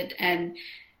uplifted, and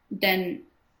then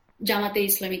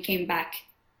Jamaat-e-Islami came back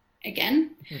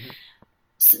again.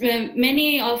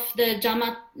 Many of the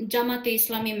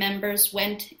Jamaat-e-Islami members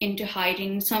went into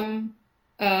hiding. Some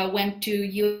went to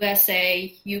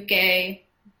USA, UK,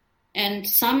 and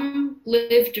some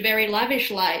lived very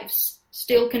lavish lives,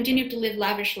 still continue to live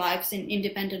lavish lives in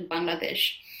independent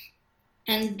Bangladesh.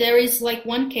 And there is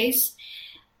one case,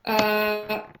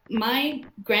 my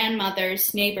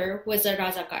grandmother's neighbor was a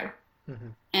Razakar.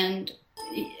 And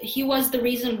he was the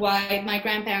reason why my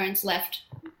grandparents left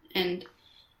and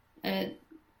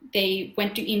they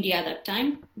went to India at that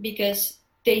time, because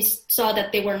they saw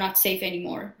that they were not safe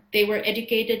anymore. They were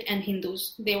educated and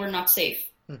Hindus. They were not safe.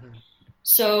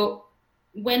 So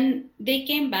when they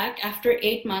came back after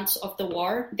 8 months of the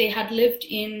war, they had lived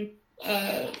in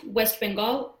West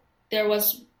Bengal. There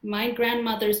was my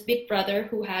grandmother's big brother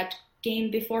who had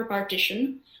came before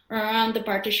partition. Around the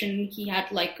partition, he had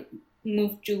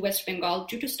moved to West Bengal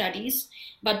due to studies,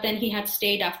 but then he had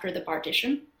stayed after the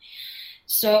partition.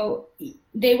 So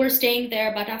they were staying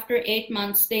there, but after 8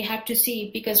 months, they had to see,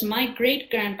 because my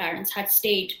great-grandparents had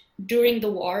stayed during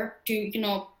the war to,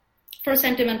 for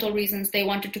sentimental reasons, they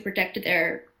wanted to protect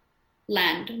their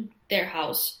land, their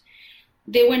house.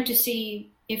 They went to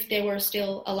see if they were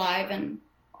still alive and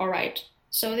all right.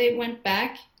 So they went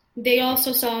back. They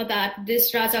also saw that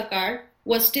this Razakar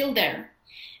was still there.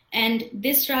 And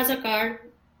this Razakar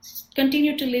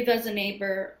continued to live as a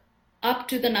neighbor up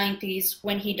to the 90s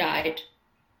when he died.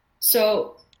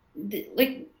 So,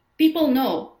 people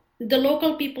know, the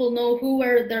local people know who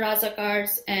were the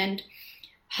Razakars and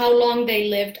how long they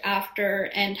lived after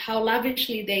and how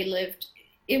lavishly they lived.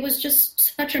 It was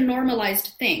just such a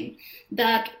normalized thing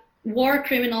that war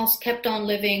criminals kept on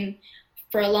living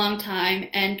for a long time,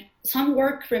 and some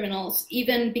war criminals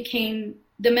even became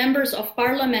the members of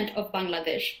Parliament of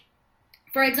Bangladesh.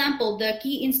 For example, the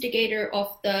key instigator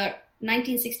of the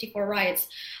 1964 riots,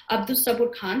 Abdus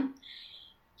Sabur Khan,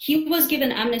 he was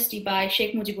given amnesty by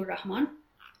Sheikh Mujibur Rahman,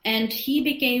 and he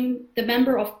became the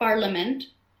member of parliament,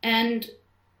 and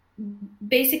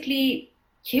basically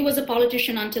he was a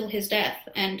politician until his death,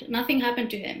 and nothing happened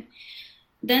to him.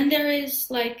 Then there is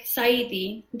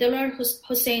Saidi, Delwar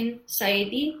Hussain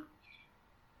Saidi.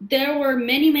 There were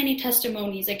many, many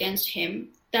testimonies against him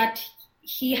that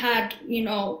he had,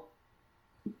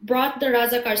 brought the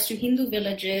Razakars to Hindu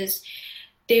villages.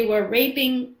 They were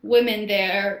raping women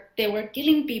there. They were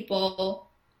killing people.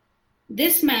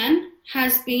 This man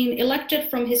has been elected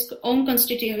from his own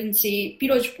constituency,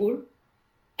 Pirojpur,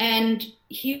 and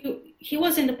he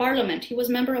was in the parliament. He was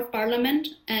member of parliament,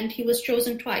 and he was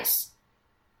chosen twice.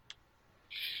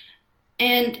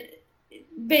 And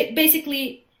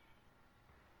basically,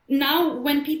 now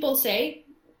when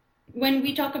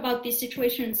we talk about these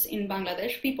situations in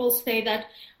Bangladesh, people say that,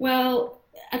 well,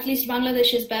 at least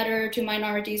Bangladesh is better to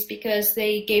minorities because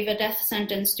they gave a death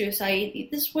sentence to Saidi.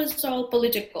 This was all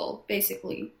political,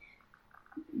 basically.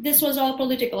 This was all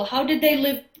political. How did they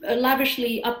live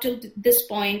lavishly up till this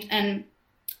point, and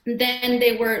then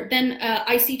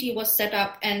ICT was set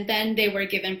up, and then they were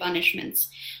given punishments?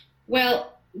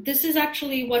 Well, this is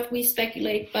actually what we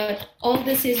speculate, but all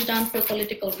this is done for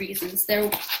political reasons.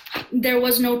 There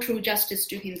was no true justice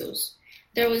to Hindus.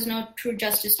 There was no true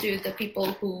justice to the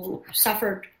people who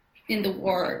suffered in the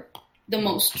war the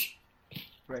most.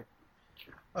 Right.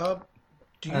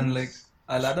 And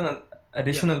I'll add an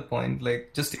additional point.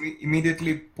 Like just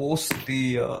immediately post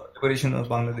the liberation of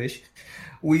Bangladesh,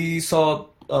 we saw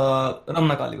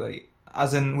Ramna Kalibari,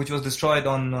 which was destroyed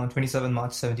on 27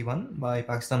 March 71 by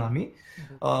Pakistan Army.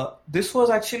 This was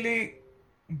actually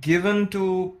given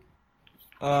to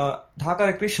Dhaka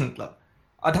Recreation Club,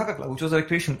 a Dhaka Club, which was a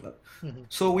recreation club.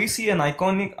 So we see an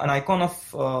icon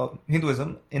of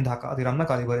Hinduism in Dhaka, the Ramna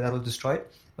Kalibari, that was destroyed.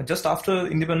 But just after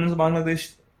independence of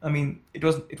Bangladesh, I mean, it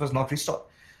was not restored.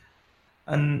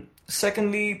 And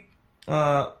secondly,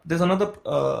 there's another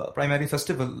primary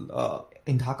festival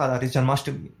in Dhaka, that is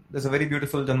Janmashtami. There's a very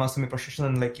beautiful Janmashtami procession,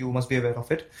 and like you must be aware of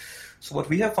it. So what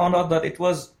we have found out that it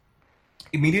was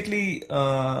immediately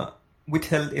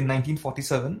withheld in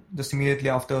 1947, just immediately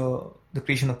after the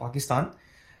creation of Pakistan.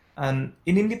 And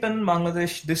in independent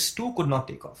Bangladesh, this too could not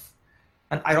take off.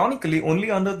 And ironically, only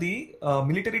under the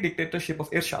military dictatorship of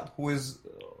Ershad, who is,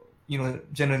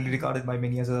 generally regarded by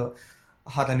many as a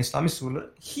hardline Islamist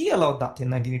ruler, he allowed that in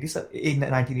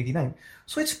 1989.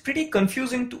 So it's pretty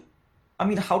confusing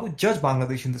how to judge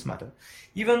Bangladesh in this matter.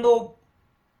 Even though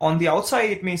on the outside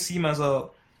it may seem as a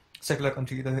secular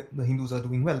country, the Hindus are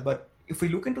doing well, but if we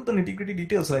look into the nitty-gritty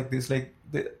details like this,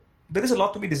 there is a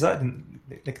lot to be desired in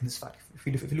this fact. If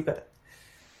you look at it,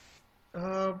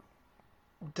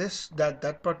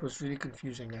 that part was really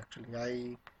confusing.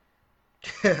 Actually,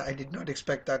 I did not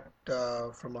expect that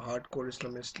from a hardcore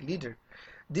Islamist leader.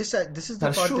 This is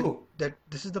the part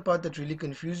this is the part that really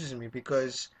confuses me,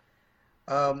 because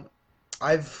I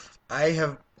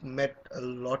have met a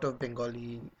lot of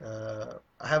Bengali.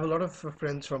 I have a lot of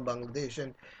friends from Bangladesh,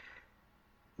 and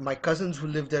my cousins who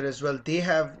live there as well. They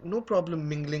have no problem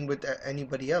mingling with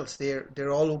anybody else.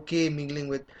 They're all okay mingling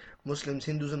with Muslims.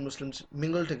 Hindus and Muslims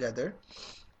mingle together.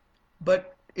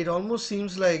 But it almost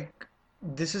seems like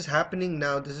this is happening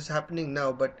now.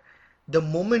 But the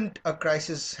moment a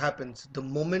crisis happens, the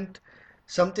moment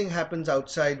something happens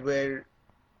outside where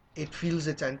it feels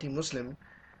it's anti-Muslim,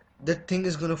 that thing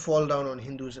is going to fall down on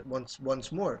Hindus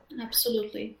once more.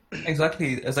 Absolutely.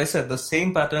 Exactly. As I said, the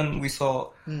same pattern we saw,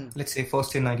 let's say,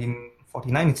 first in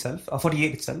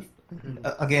 1948 itself,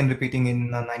 again repeating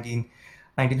in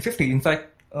 1950. In fact,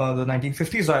 the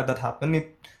 1950s riot that happened,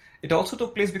 it also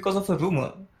took place because of a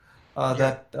rumor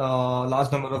that a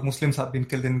large number of Muslims had been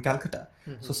killed in Calcutta.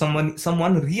 So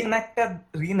someone reenacted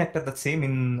that same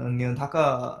in near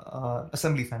Dhaka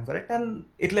assembly fan, correct? And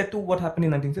it led to what happened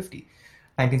in 1950.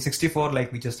 1964, like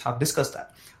we just have discussed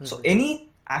that. So any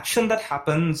action that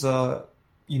happens, outside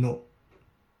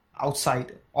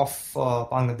of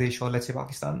Bangladesh or let's say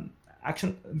Pakistan,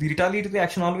 the retaliatory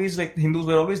action always, like Hindus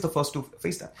were always the first to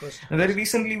face that. And very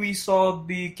recently we saw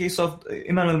the case of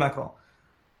Emmanuel Macron.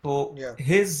 So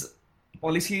his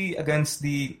policy against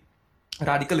the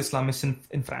radical Islamists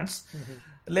in France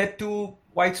led to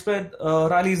widespread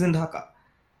rallies in Dhaka.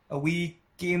 We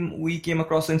came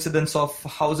across incidents of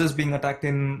houses being attacked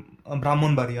in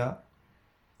Brahmanbaria,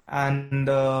 and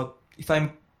if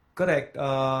I'm correct,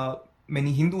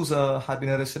 many Hindus had been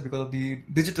arrested because of the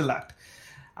Digital Act.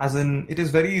 As in, it is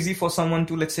very easy for someone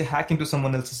to, let's say, hack into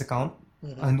someone else's account,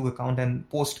 a Hindu account, and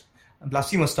post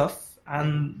blasphemous stuff,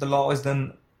 and the law is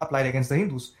then applied against the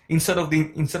Hindus instead of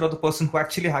the person who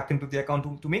actually hacked into the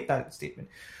account to make that statement.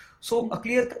 So a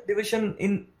clear division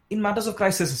in matters of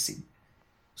crisis is seen.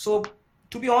 So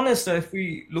to be honest, if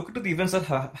we look into the events that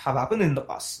have happened in the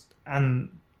past and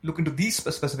look into these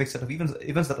specific set of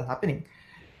events that are happening,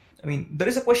 I mean, there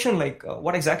is a question like,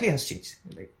 what exactly has changed?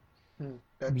 Like,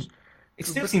 it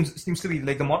still seems to be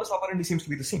like the modus operandi seems to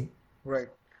be the same. Right.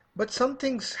 But some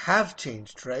things have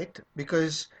changed, right?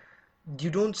 Because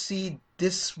you don't see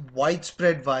this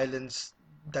widespread violence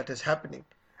that is happening.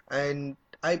 And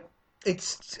I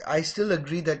still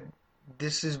agree that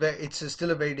it's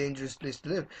still a very dangerous place to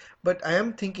live. But I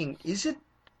am thinking, is it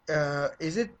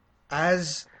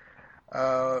as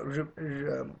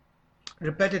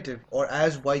repetitive or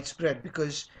as widespread?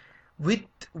 Because when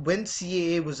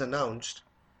CAA was announced,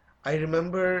 I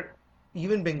remember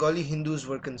even Bengali Hindus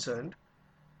were concerned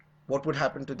what would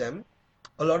happen to them.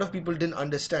 A lot of people didn't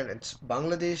understand it.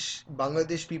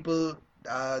 Bangladesh people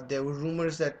there were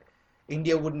rumors that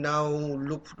India would now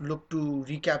look to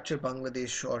recapture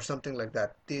Bangladesh or something like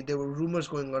that. There were rumors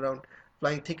going around,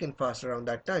 flying thick and fast around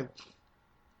that time.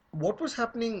 What was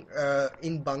happening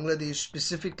in Bangladesh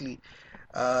specifically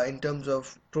in terms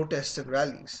of protests and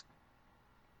rallies?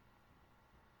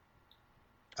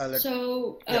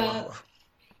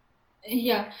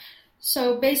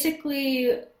 So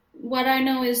basically, what I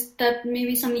know is that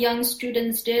maybe some young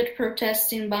students did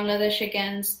protest in Bangladesh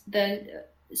against the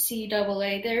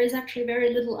CAA. There is actually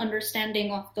very little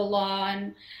understanding of the law,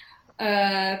 and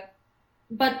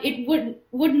but it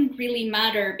wouldn't really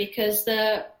matter, because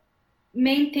the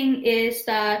main thing is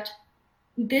that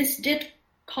this did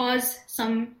cause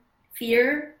some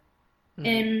fear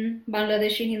in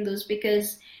Bangladeshi Hindus,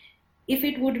 because if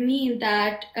it would mean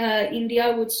that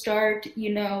India would start,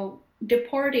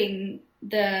 deporting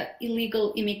the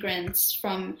illegal immigrants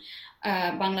from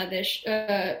Bangladesh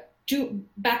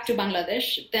back to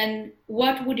Bangladesh, then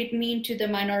what would it mean to the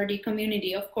minority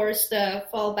community? Of course, the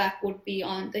fallback would be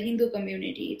on the Hindu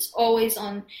community. It's always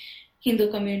on Hindu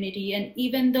community. And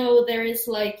even though there is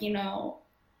in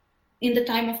the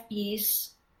time of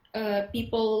peace,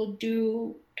 people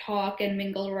do talk and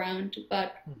mingle around,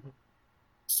 but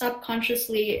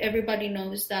subconsciously everybody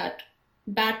knows that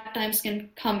bad times can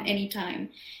come anytime,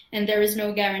 and there is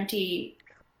no guarantee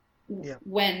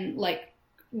when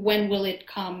will it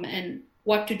come and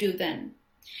what to do then.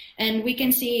 And we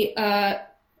can see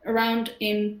around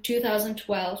in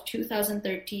 2012,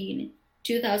 2013,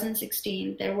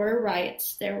 2016, there were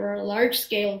riots. There were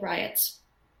large-scale riots.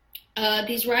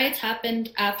 These riots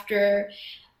happened after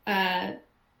the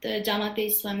Jamaat-e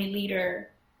Islami leader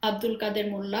Abdul Qadir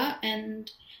Mullah and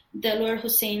Delwar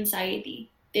Hussain Saidi.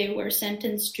 They were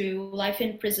sentenced to life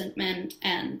imprisonment,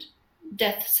 and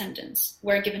death sentence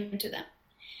were given to them.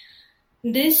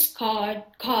 This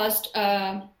caused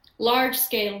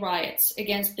large-scale riots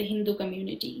against the Hindu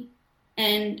community,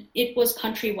 and it was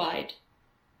countrywide.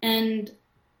 And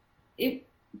in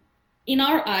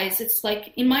my eyes,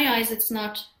 it's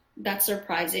not that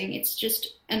surprising. It's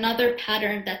just another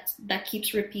pattern that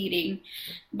keeps repeating.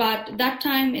 But that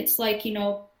time, it's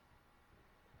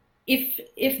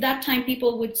if that time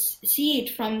people would see it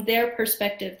from their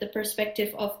perspective, the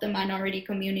perspective of the minority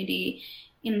community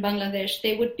in Bangladesh,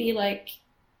 they would be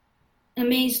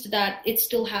amazed that it's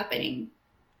still happening.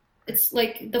 It's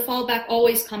the fallback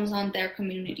always comes on their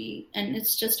community, and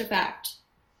it's just a fact.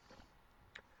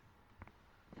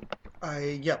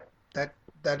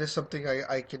 That is something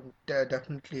I can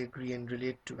definitely agree and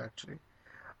relate to, actually.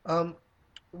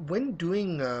 When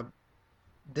doing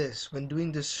this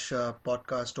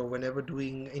podcast, or whenever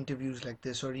doing interviews like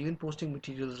this, or even posting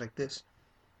materials like this,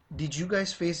 did you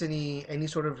guys face any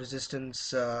sort of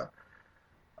resistance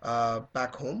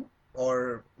back home,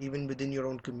 or even within your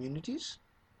own communities?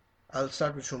 I'll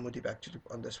start with Shomudeep actually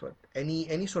on this one.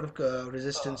 Any sort of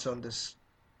resistance on this?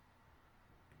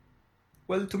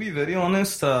 Well, to be very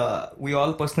honest, we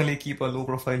all personally keep a low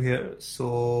profile here.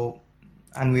 So,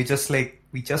 and we just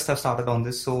have started on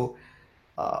this. So,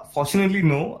 fortunately,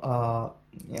 no.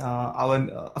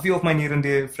 A few of my near and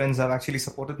dear friends have actually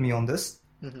supported me on this.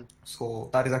 So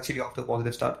that is actually off to a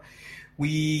positive start.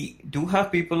 We do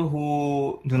have people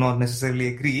who do not necessarily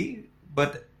agree,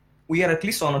 but we are at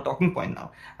least on a talking point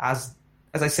now. As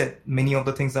I said, many of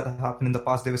the things that have happened in the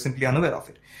past, they were simply unaware of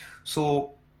it.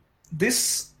 So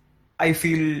this, I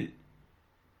feel,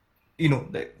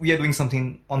 that we are doing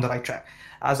something on the right track.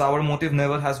 As our motive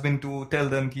never has been to tell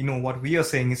them, what we are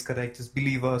saying is correct, just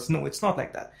believe us. No, it's not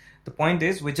like that. The point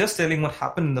is, we're just telling what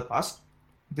happened in the past.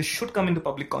 This should come into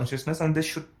public consciousness, and this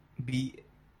should be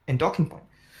a talking point.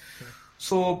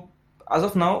 So, as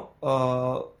of now,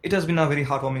 it has been a very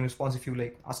heartwarming response, if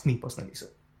you ask me personally, sir.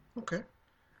 Okay.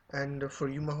 And for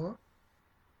you, Mahua?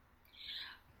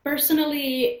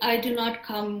 Personally, I do not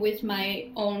come with my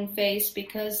own face,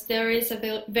 because there is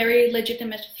a very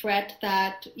legitimate threat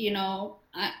that,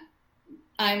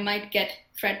 I might get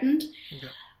threatened. Okay.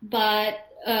 But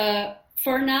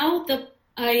for now,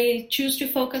 I choose to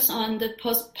focus on the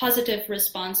positive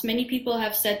response. Many people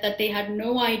have said that they had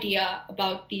no idea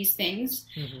about these things.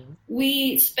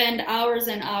 We spend hours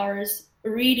and hours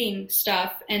reading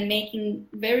stuff and making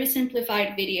very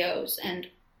simplified videos and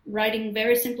writing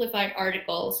very simplified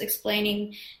articles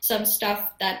explaining some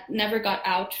stuff that never got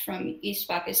out from East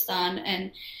Pakistan.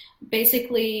 And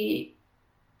basically,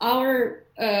 our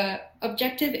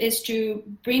objective is to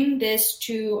bring this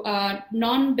to a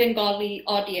non-Bengali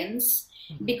audience,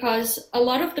 because a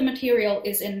lot of the material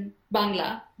is in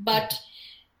Bangla, but,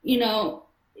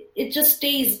 it just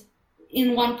stays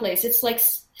in one place. It's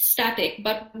static,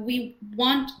 but we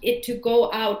want it to go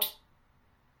out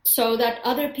so that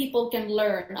other people can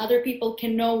learn, other people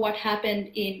can know what happened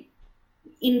in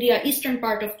India, eastern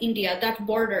part of India, that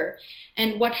border,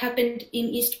 and what happened in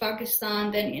East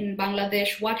Pakistan, then in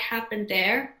Bangladesh, what happened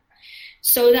there,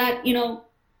 so that,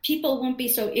 people won't be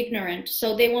so ignorant.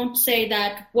 So they won't say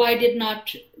that, why did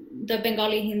not the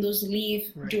Bengali Hindus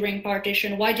leave during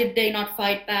partition? Why did they not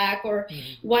fight back? Or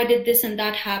why did this and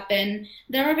that happen?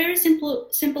 There are very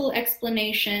simple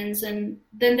explanations, and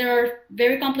then there are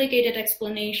very complicated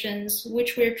explanations,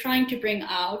 which we're trying to bring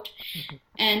out.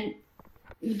 And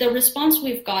the response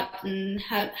we've gotten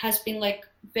has been like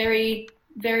very,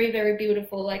 very, very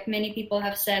beautiful. Like many people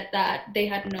have said that they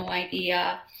had no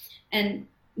idea, and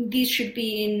these should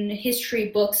be in history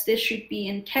books, this should be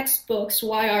in textbooks,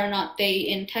 why are not they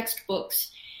in textbooks?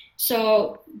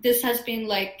 So this has been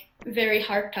like very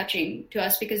heart touching to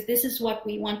us, because this is what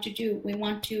we want to do. We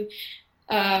want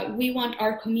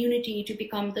our community to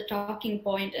become the talking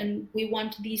point, and we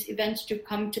want these events to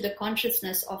come to the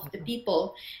consciousness of the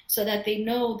people, so that they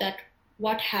know that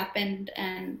what happened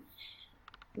and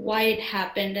why it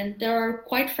happened. And there are,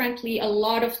 quite frankly, a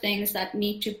lot of things that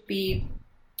need to be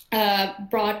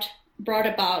brought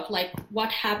about, like what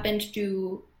happened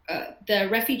to the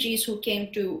refugees who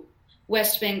came to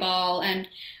West Bengal, and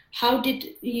how did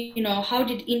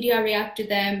India react to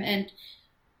them? And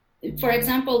for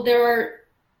example, there are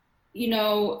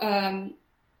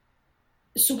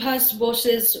Subhas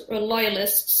Bose's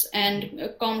loyalists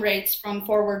and comrades from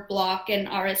Forward Bloc and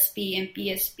RSP and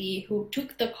PSP who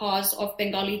took the cause of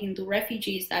Bengali Hindu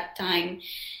refugees that time,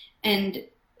 and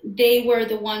they were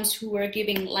the ones who were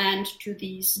giving land to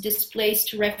these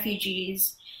displaced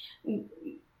refugees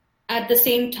at the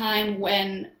same time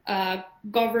when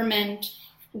government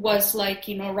was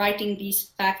writing these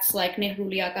pacts like Nehru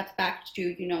Liaquat Pact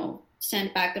to,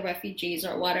 send back the refugees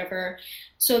or whatever.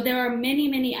 So there are many,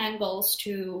 many angles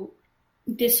to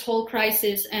this whole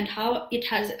crisis and how it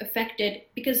has affected,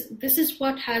 because this is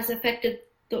what has affected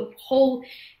the whole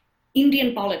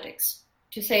Indian politics,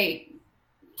 to say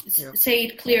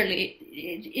it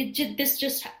clearly. This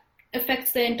just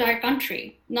affects the entire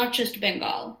country, not just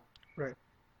Bengal. Right,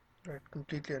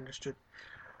 completely understood.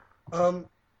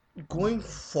 Going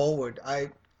forward,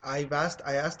 I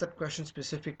asked that question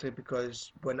specifically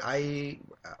because when I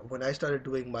started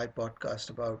doing my podcast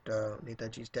about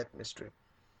Netaji's death mystery,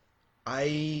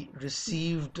 I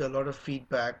received a lot of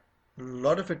feedback, a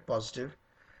lot of it positive,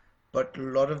 but a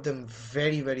lot of them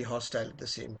very, very hostile at the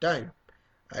same time.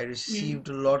 I received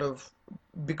a lot of,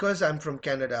 because I'm from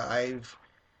Canada, I've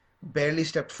barely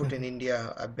stepped foot in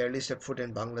India, I've barely stepped foot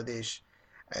in Bangladesh,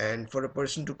 and for a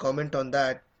person to comment on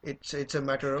that, it's a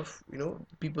matter of,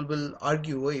 people will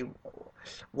argue, hey,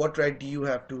 what right do you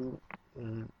have to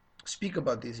speak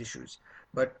about these issues?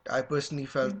 But I personally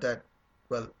felt that,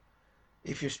 well,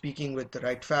 if you're speaking with the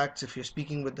right facts, if you're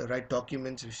speaking with the right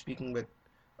documents, if you're speaking with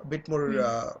a bit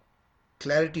more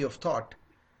clarity of thought,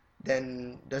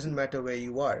 then doesn't matter where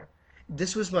you are.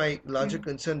 This was my larger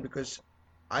concern, because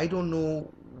I don't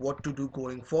know what to do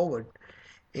going forward,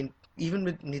 even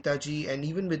with Netaji and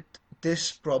even with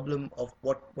this problem of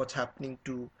what's happening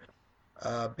to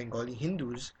Bengali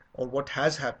Hindus, or what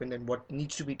has happened and what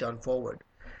needs to be done forward.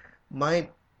 My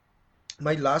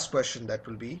last question that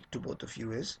will be to both of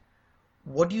you is,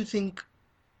 what do you think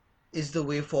is the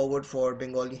way forward for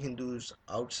Bengali Hindus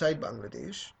outside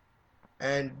Bangladesh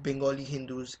and Bengali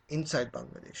Hindus inside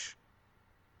Bangladesh?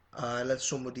 Let's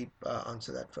Somadeep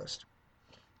answer that first.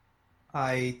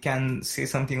 I can say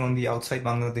something on the outside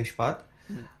Bangladesh part.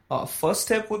 First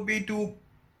step would be to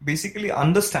basically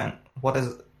understand what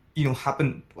has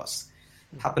happened to us.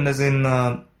 Happened as in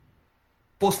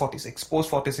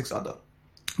post-46 other.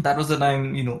 That was the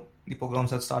time the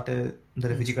pogroms had started, the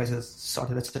refugee crisis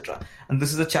started, etc. And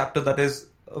this is a chapter that is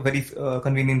very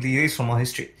conveniently erased from our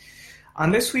history.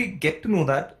 Unless we get to know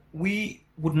that, we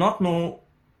would not know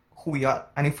who we are.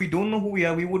 And if we don't know who we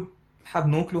are, we would have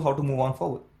no clue how to move on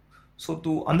forward. So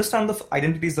to understand the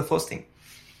identity is the first thing.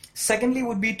 Secondly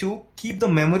would be to keep the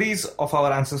memories of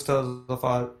our ancestors, of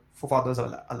our forefathers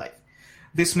alive.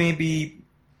 This may be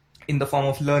in the form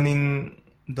of learning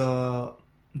the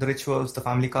rituals, the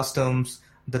family customs,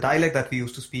 the dialect that we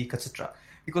used to speak, etc.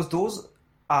 Because those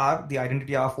are the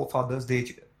identity of our forefathers.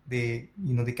 They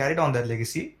carried on their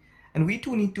legacy, and we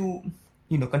too need to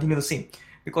continue the same.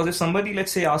 Because if somebody,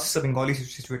 let's say, asks a Bengali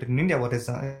situated in India what is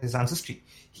his ancestry,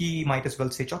 he might as well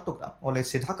say Chattogram, or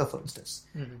let's say Dhaka, for instance.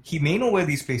 He may know where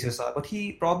these places are, but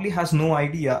he probably has no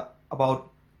idea about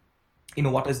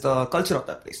what is the culture of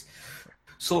that place.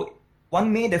 So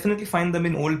one may definitely find them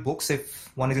in old books if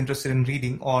one is interested in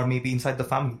reading, or maybe inside the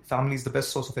family. Family is the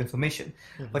best source of information.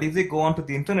 But if they go onto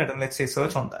the internet and let's say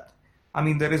search on that, I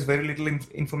mean, there is very little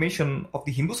information of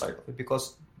the Hindu side of it,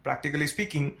 because practically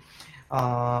speaking,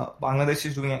 Bangladesh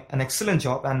is doing an excellent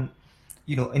job, and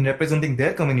in representing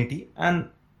their community. And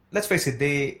let's face it,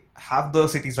 they have the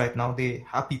cities right now, they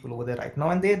have people over there right now,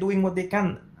 and they're doing what they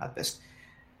can at best.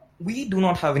 We do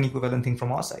not have an equivalent thing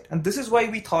from our side, and this is why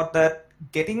we thought that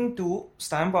getting to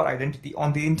stamp our identity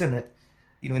on the internet,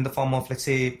 in the form of, let's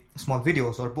say, small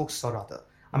videos or books, or rather,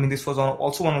 I mean, this was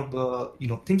also one of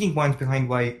the thinking points behind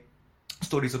why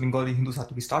Stories of Bengali Hindus had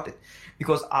to be started,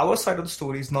 because our side of the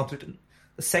story is not written.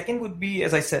 The second would be,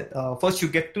 as I said, first you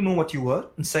get to know what you were,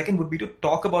 and second would be to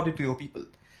talk about it to your people,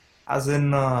 as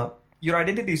in your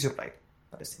identity is your pride,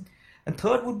 that is thing. And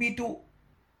third would be to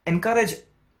encourage,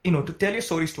 to tell your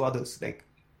stories to others, like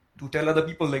to tell other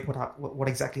people like what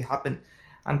exactly happened,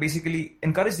 and basically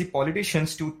encourage the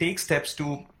politicians to take steps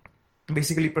to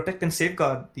basically protect and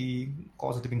safeguard the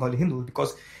cause of the Bengali Hindus.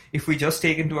 Because if we just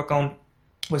take into account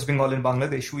West Bengal and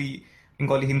Bangladesh,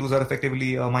 Bengali Hindus are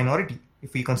effectively a minority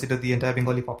if we consider the entire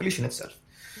Bengali population itself.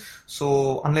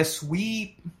 So unless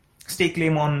we stake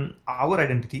claim on our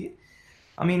identity,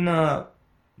 I mean,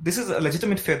 this is a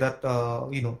legitimate fear that,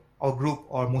 our group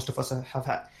or most of us have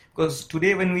had. Because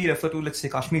today when we refer to, let's say,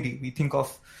 Kashmiri, we think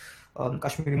of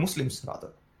Kashmiri Muslims rather.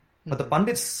 But the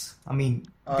Pandits, I mean,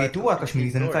 they too are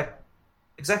Kashmiris. And in fact,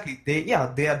 exactly, they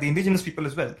are the indigenous people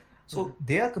as well. So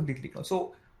they are completely ignored.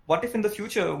 So what if in the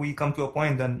future we come to a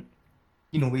point then,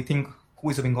 we think, who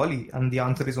is a Bengali? And the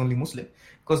answer is only Muslim.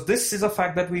 Because this is a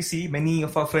fact that we see many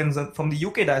of our friends from the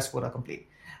UK diaspora complain.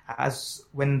 As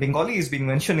when Bengali is being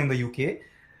mentioned in the UK,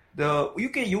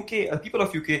 people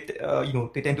of UK,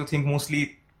 they tend to think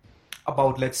mostly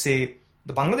about, let's say,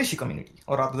 the Bangladeshi community,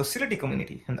 or rather the Sylheti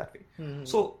community in that way.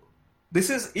 So this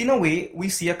is, in a way, we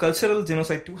see a cultural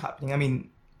genocide too happening. I mean,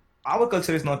 our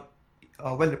culture is not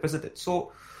well represented.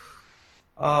 So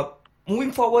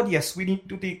moving forward, yes, we need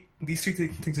to take these three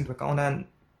things into account and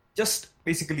just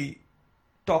basically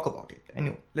talk about it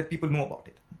and let people know about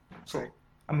it. So, right.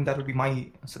 I mean, that would be my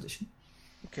suggestion.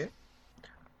 Okay.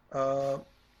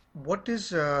 What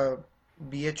is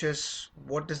BHS?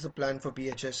 What is the plan for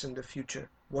BHS in the future?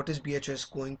 What is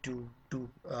BHS going to do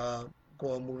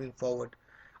go moving forward?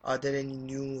 Are there any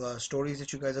new stories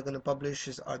that you guys are going to publish?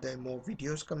 Are there more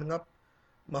videos coming up,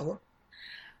 Mahua?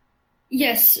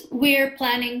 Yes, we're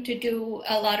planning to do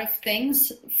a lot of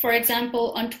things. For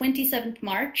example, on 27th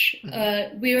March,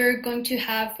 we're going to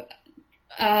have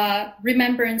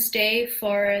Remembrance Day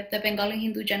for the Bengali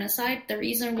Hindu genocide. The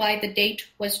reason why the date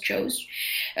was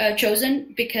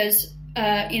chosen because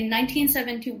in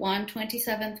 1971,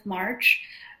 27th March,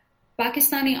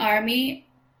 Pakistani army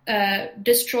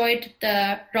destroyed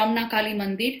the Ramna Kali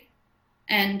Mandir,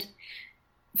 and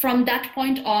from that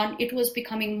point on, it was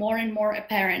becoming more and more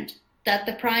apparent that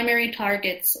the primary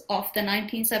targets of the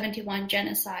 1971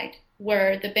 genocide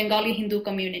were the Bengali Hindu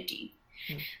community.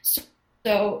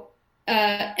 So,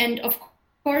 and of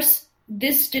course,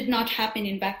 this did not happen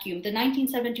in vacuum.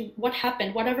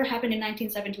 Whatever happened in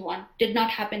 1971 did not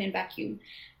happen in vacuum.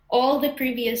 All the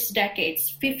previous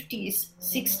decades, 50s,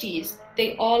 60s,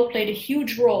 they all played a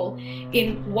huge role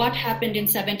in what happened in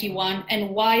 71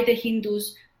 and why the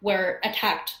Hindus were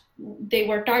attacked. They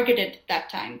were targeted that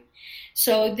time.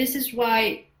 So this is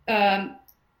why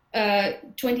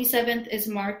 27th is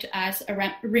marked as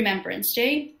a Remembrance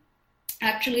Day.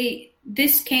 Actually,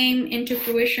 this came into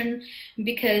fruition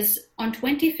because on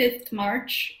 25th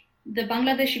March, the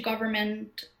Bangladeshi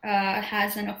government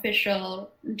has an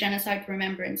official Genocide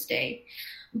Remembrance Day.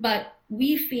 But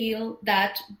we feel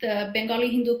that the Bengali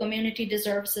Hindu community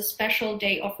deserves a special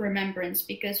day of remembrance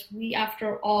because we,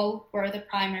 after all, were the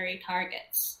primary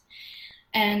targets.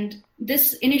 And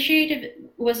this initiative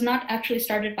was not actually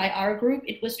started by our group.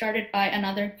 It was started by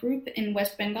another group in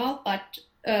West Bengal, but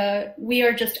we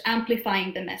are just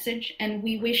amplifying the message, and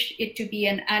we wish it to be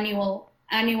an annual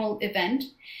event.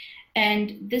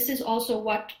 And this is also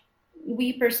what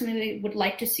we personally would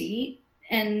like to see,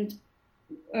 and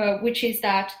which is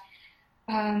that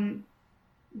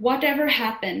whatever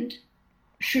happened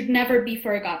should never be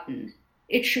forgotten.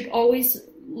 It should always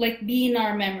be in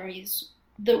our memories.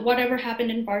 Whatever happened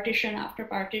in partition after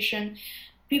partition,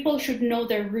 people should know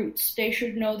their roots. They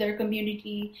should know their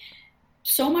community.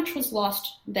 So much was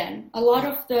lost then. A lot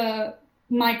of the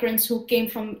migrants who came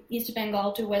from East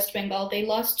Bengal to West Bengal, they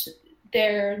lost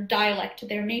their dialect,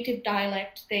 their native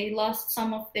dialect. They lost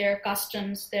some of their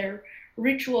customs, their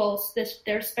rituals,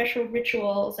 their special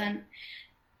rituals, and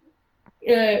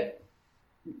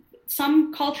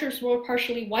some cultures were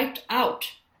partially wiped out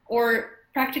or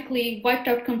practically wiped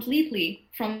out completely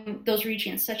from those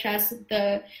regions, such as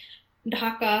the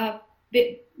Dhaka.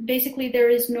 Basically, there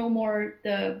is no more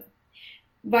the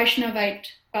Vaishnavite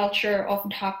culture of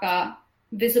Dhaka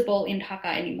visible in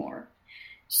Dhaka anymore.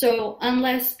 So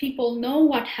unless people know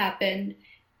what happened,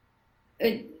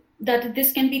 that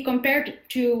this can be compared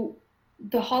to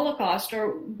the Holocaust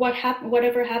or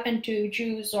whatever happened to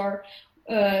Jews, or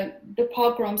the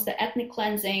pogroms, the ethnic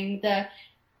cleansing, the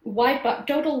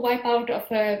total wipeout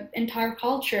of an entire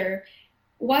culture.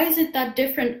 Why is it that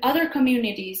different other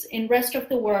communities in rest of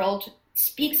the world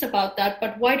speaks about that,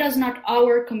 but why does not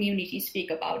our community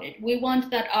speak about it? We want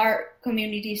that our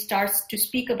community starts to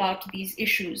speak about these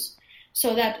issues,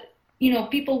 so that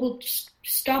people will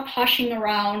stop hushing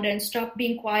around and stop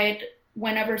being quiet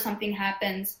whenever something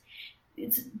happens.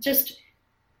 It's just,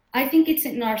 I think it's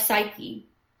in our psyche.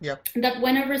 Yeah. That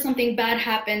whenever something bad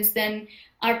happens, then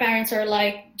our parents are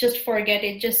like, just forget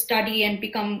it, just study and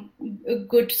become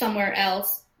good somewhere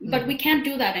else. But we can't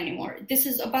do that anymore. This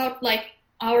is about like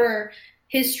our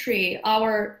history,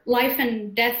 our life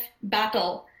and death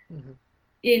battle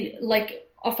in like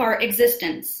of our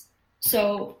existence.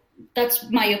 So that's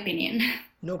my opinion.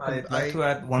 No, I'd like to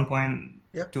add one point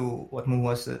to what Mu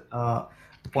was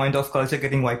the point of culture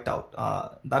getting wiped out.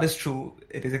 That is true.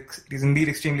 It is indeed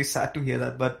extremely sad to hear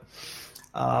that. But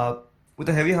with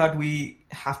a heavy heart, we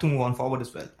have to move on forward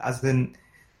as well. As in,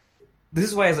 this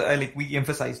is why we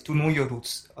emphasize to know your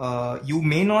roots. You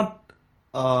may not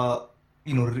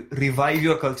revive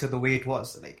your culture the way it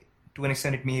was. Like, to an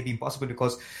extent, it may be impossible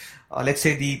because let's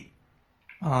say the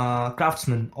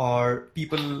craftsmen or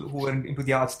people who were into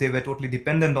the arts, they were totally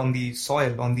dependent on the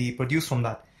soil, on the produce from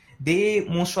that. They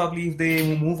most probably, if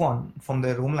they move on from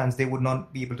their homelands, they would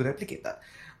not be able to replicate that.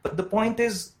 But the point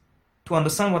is to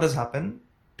understand what has happened,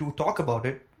 to talk about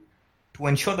it, to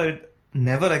ensure that it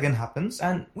never again happens,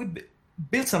 and we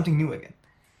build something new again.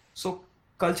 So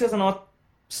cultures are not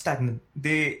stagnant.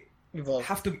 They evolve.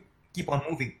 Have to keep on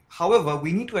moving. However,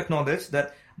 we need to acknowledge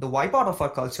that the wipeout of our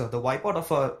culture, the wipeout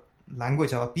of our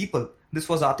language, our people, this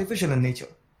was artificial in nature.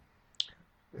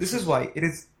 This is why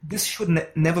this should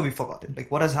never be forgotten.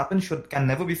 Like, what has happened can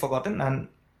never be forgotten, and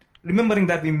remembering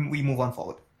that we move on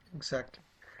forward. Exactly.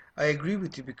 I agree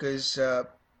with you because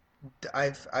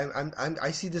I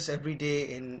see this every day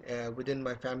in within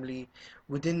my family,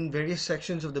 within various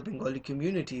sections of the Bengali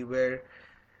community, where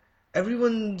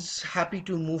everyone's happy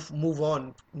to move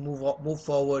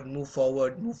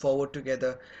forward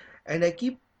together, and I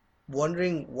keep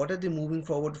wondering, what are they moving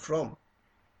forward from?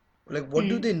 Like, what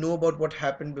do they know about what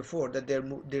happened before that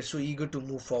they're so eager to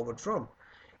move forward from?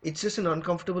 It's just an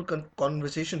uncomfortable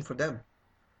conversation for them.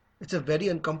 It's a very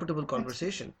uncomfortable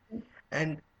conversation.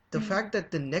 And the fact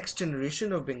that the next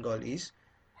generation of Bengalis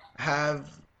have,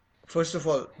 first of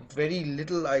all, very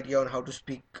little idea on how to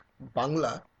speak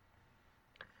Bangla,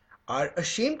 are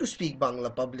ashamed to speak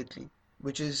Bangla publicly,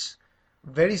 which is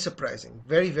very surprising,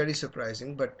 very, very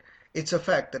surprising. But it's a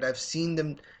fact that I've seen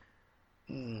them.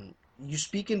 You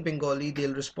speak in Bengali,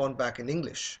 they'll respond back in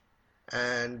English,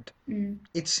 and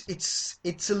it's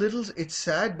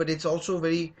sad, but it's also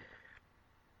very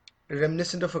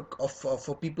reminiscent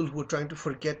of people who are trying to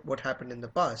forget what happened in the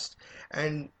past.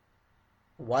 And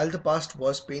while the past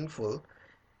was painful,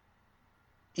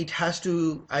 it has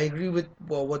to, I agree with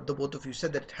what the both of you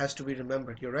said, that it has to be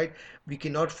remembered. You're right. We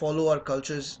cannot follow our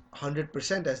cultures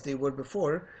 100% as they were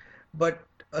before, but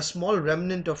a small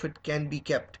remnant of it can be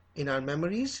kept in our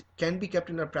memories, can be kept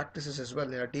in our practices as well,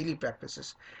 in our daily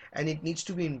practices. And it needs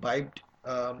to be imbibed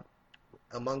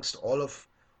amongst all of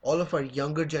our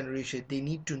younger generation. They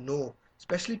need to know,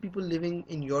 especially people living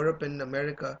in Europe and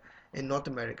America and North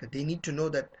America, they need to know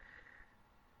that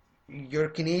you're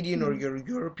Canadian or you're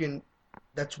European,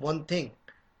 that's one thing,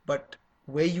 but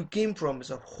where you came from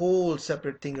is a whole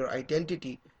separate thing. Your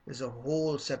identity is a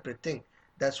whole separate thing.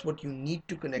 That's what you need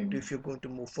to connect to if you're going to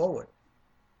move forward.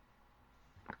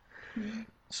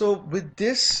 So with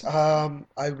this, I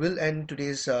will end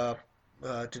today's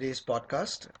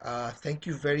podcast. Thank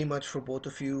you very much for both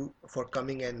of you for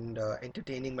coming and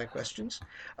entertaining my questions.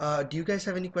 Do you guys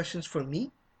have any questions for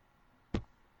me?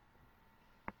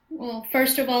 Well,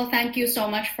 first of all, thank you so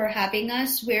much for having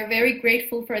us. We're very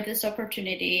grateful for this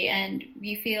opportunity, and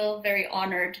we feel very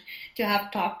honored to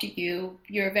have talked to you.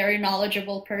 You're a very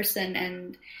knowledgeable person,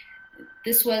 and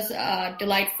this was a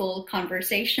delightful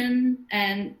conversation.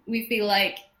 And we feel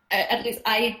like, at least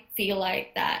I feel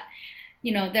like that,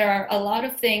 there are a lot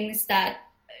of things that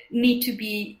need to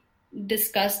be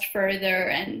discussed further,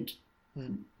 and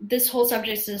this whole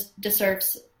subject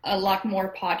deserves a lot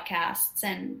more podcasts,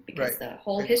 and because the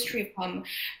whole history from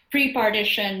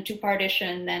pre-partition to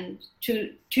partition and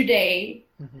to today,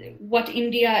 what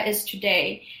India is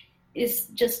today, is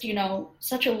just,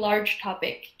 such a large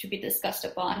topic to be discussed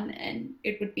upon, and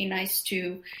it would be nice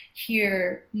to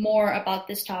hear more about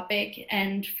this topic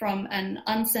and from an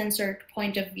uncensored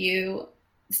point of view,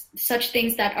 such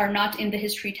things that are not in the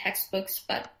history textbooks,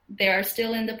 but they are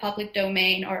still in the public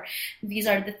domain, or these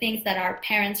are the things that our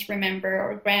parents remember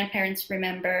or grandparents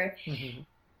remember. Mm-hmm.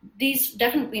 These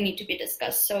definitely need to be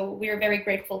discussed. So we are very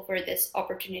grateful for this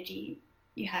opportunity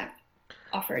you have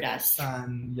offered us.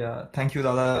 And yeah, thank you,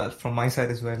 Dada, from my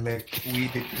side as well. Like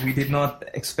we did not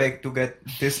expect to get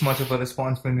this much of a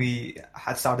response when we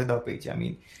had started our page. I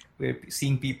mean, we're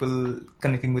seeing people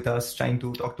connecting with us, trying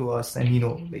to talk to us, and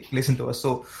listen to us.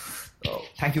 So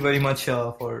thank you very much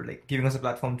for giving us a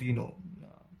platform to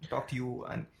talk to you.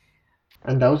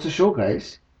 And that was the show,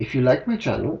 guys. If you like my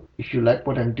channel, if you like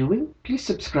what I'm doing, please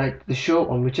subscribe to the show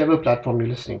on whichever platform you're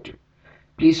listening to.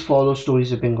 Please follow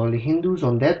Stories of Bengali Hindus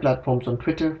on their platforms on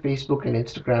Twitter, Facebook, and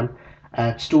Instagram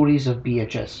at Stories of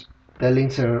BHS. The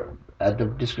links are at the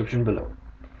description below.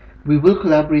 We will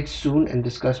collaborate soon and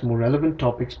discuss more relevant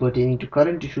topics pertaining to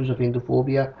current issues of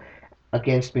Hinduphobia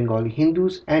against Bengali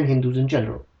Hindus and Hindus in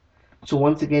general. So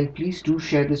once again, please do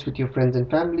share this with your friends and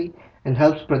family and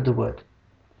help spread the word.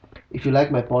 If you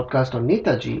like my podcast on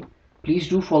Netaji, please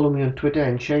do follow me on Twitter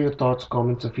and share your thoughts,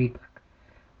 comments, or feedback.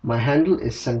 My handle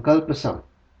is Sankalpasam.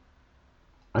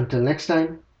 Until next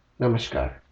time, Namaskar.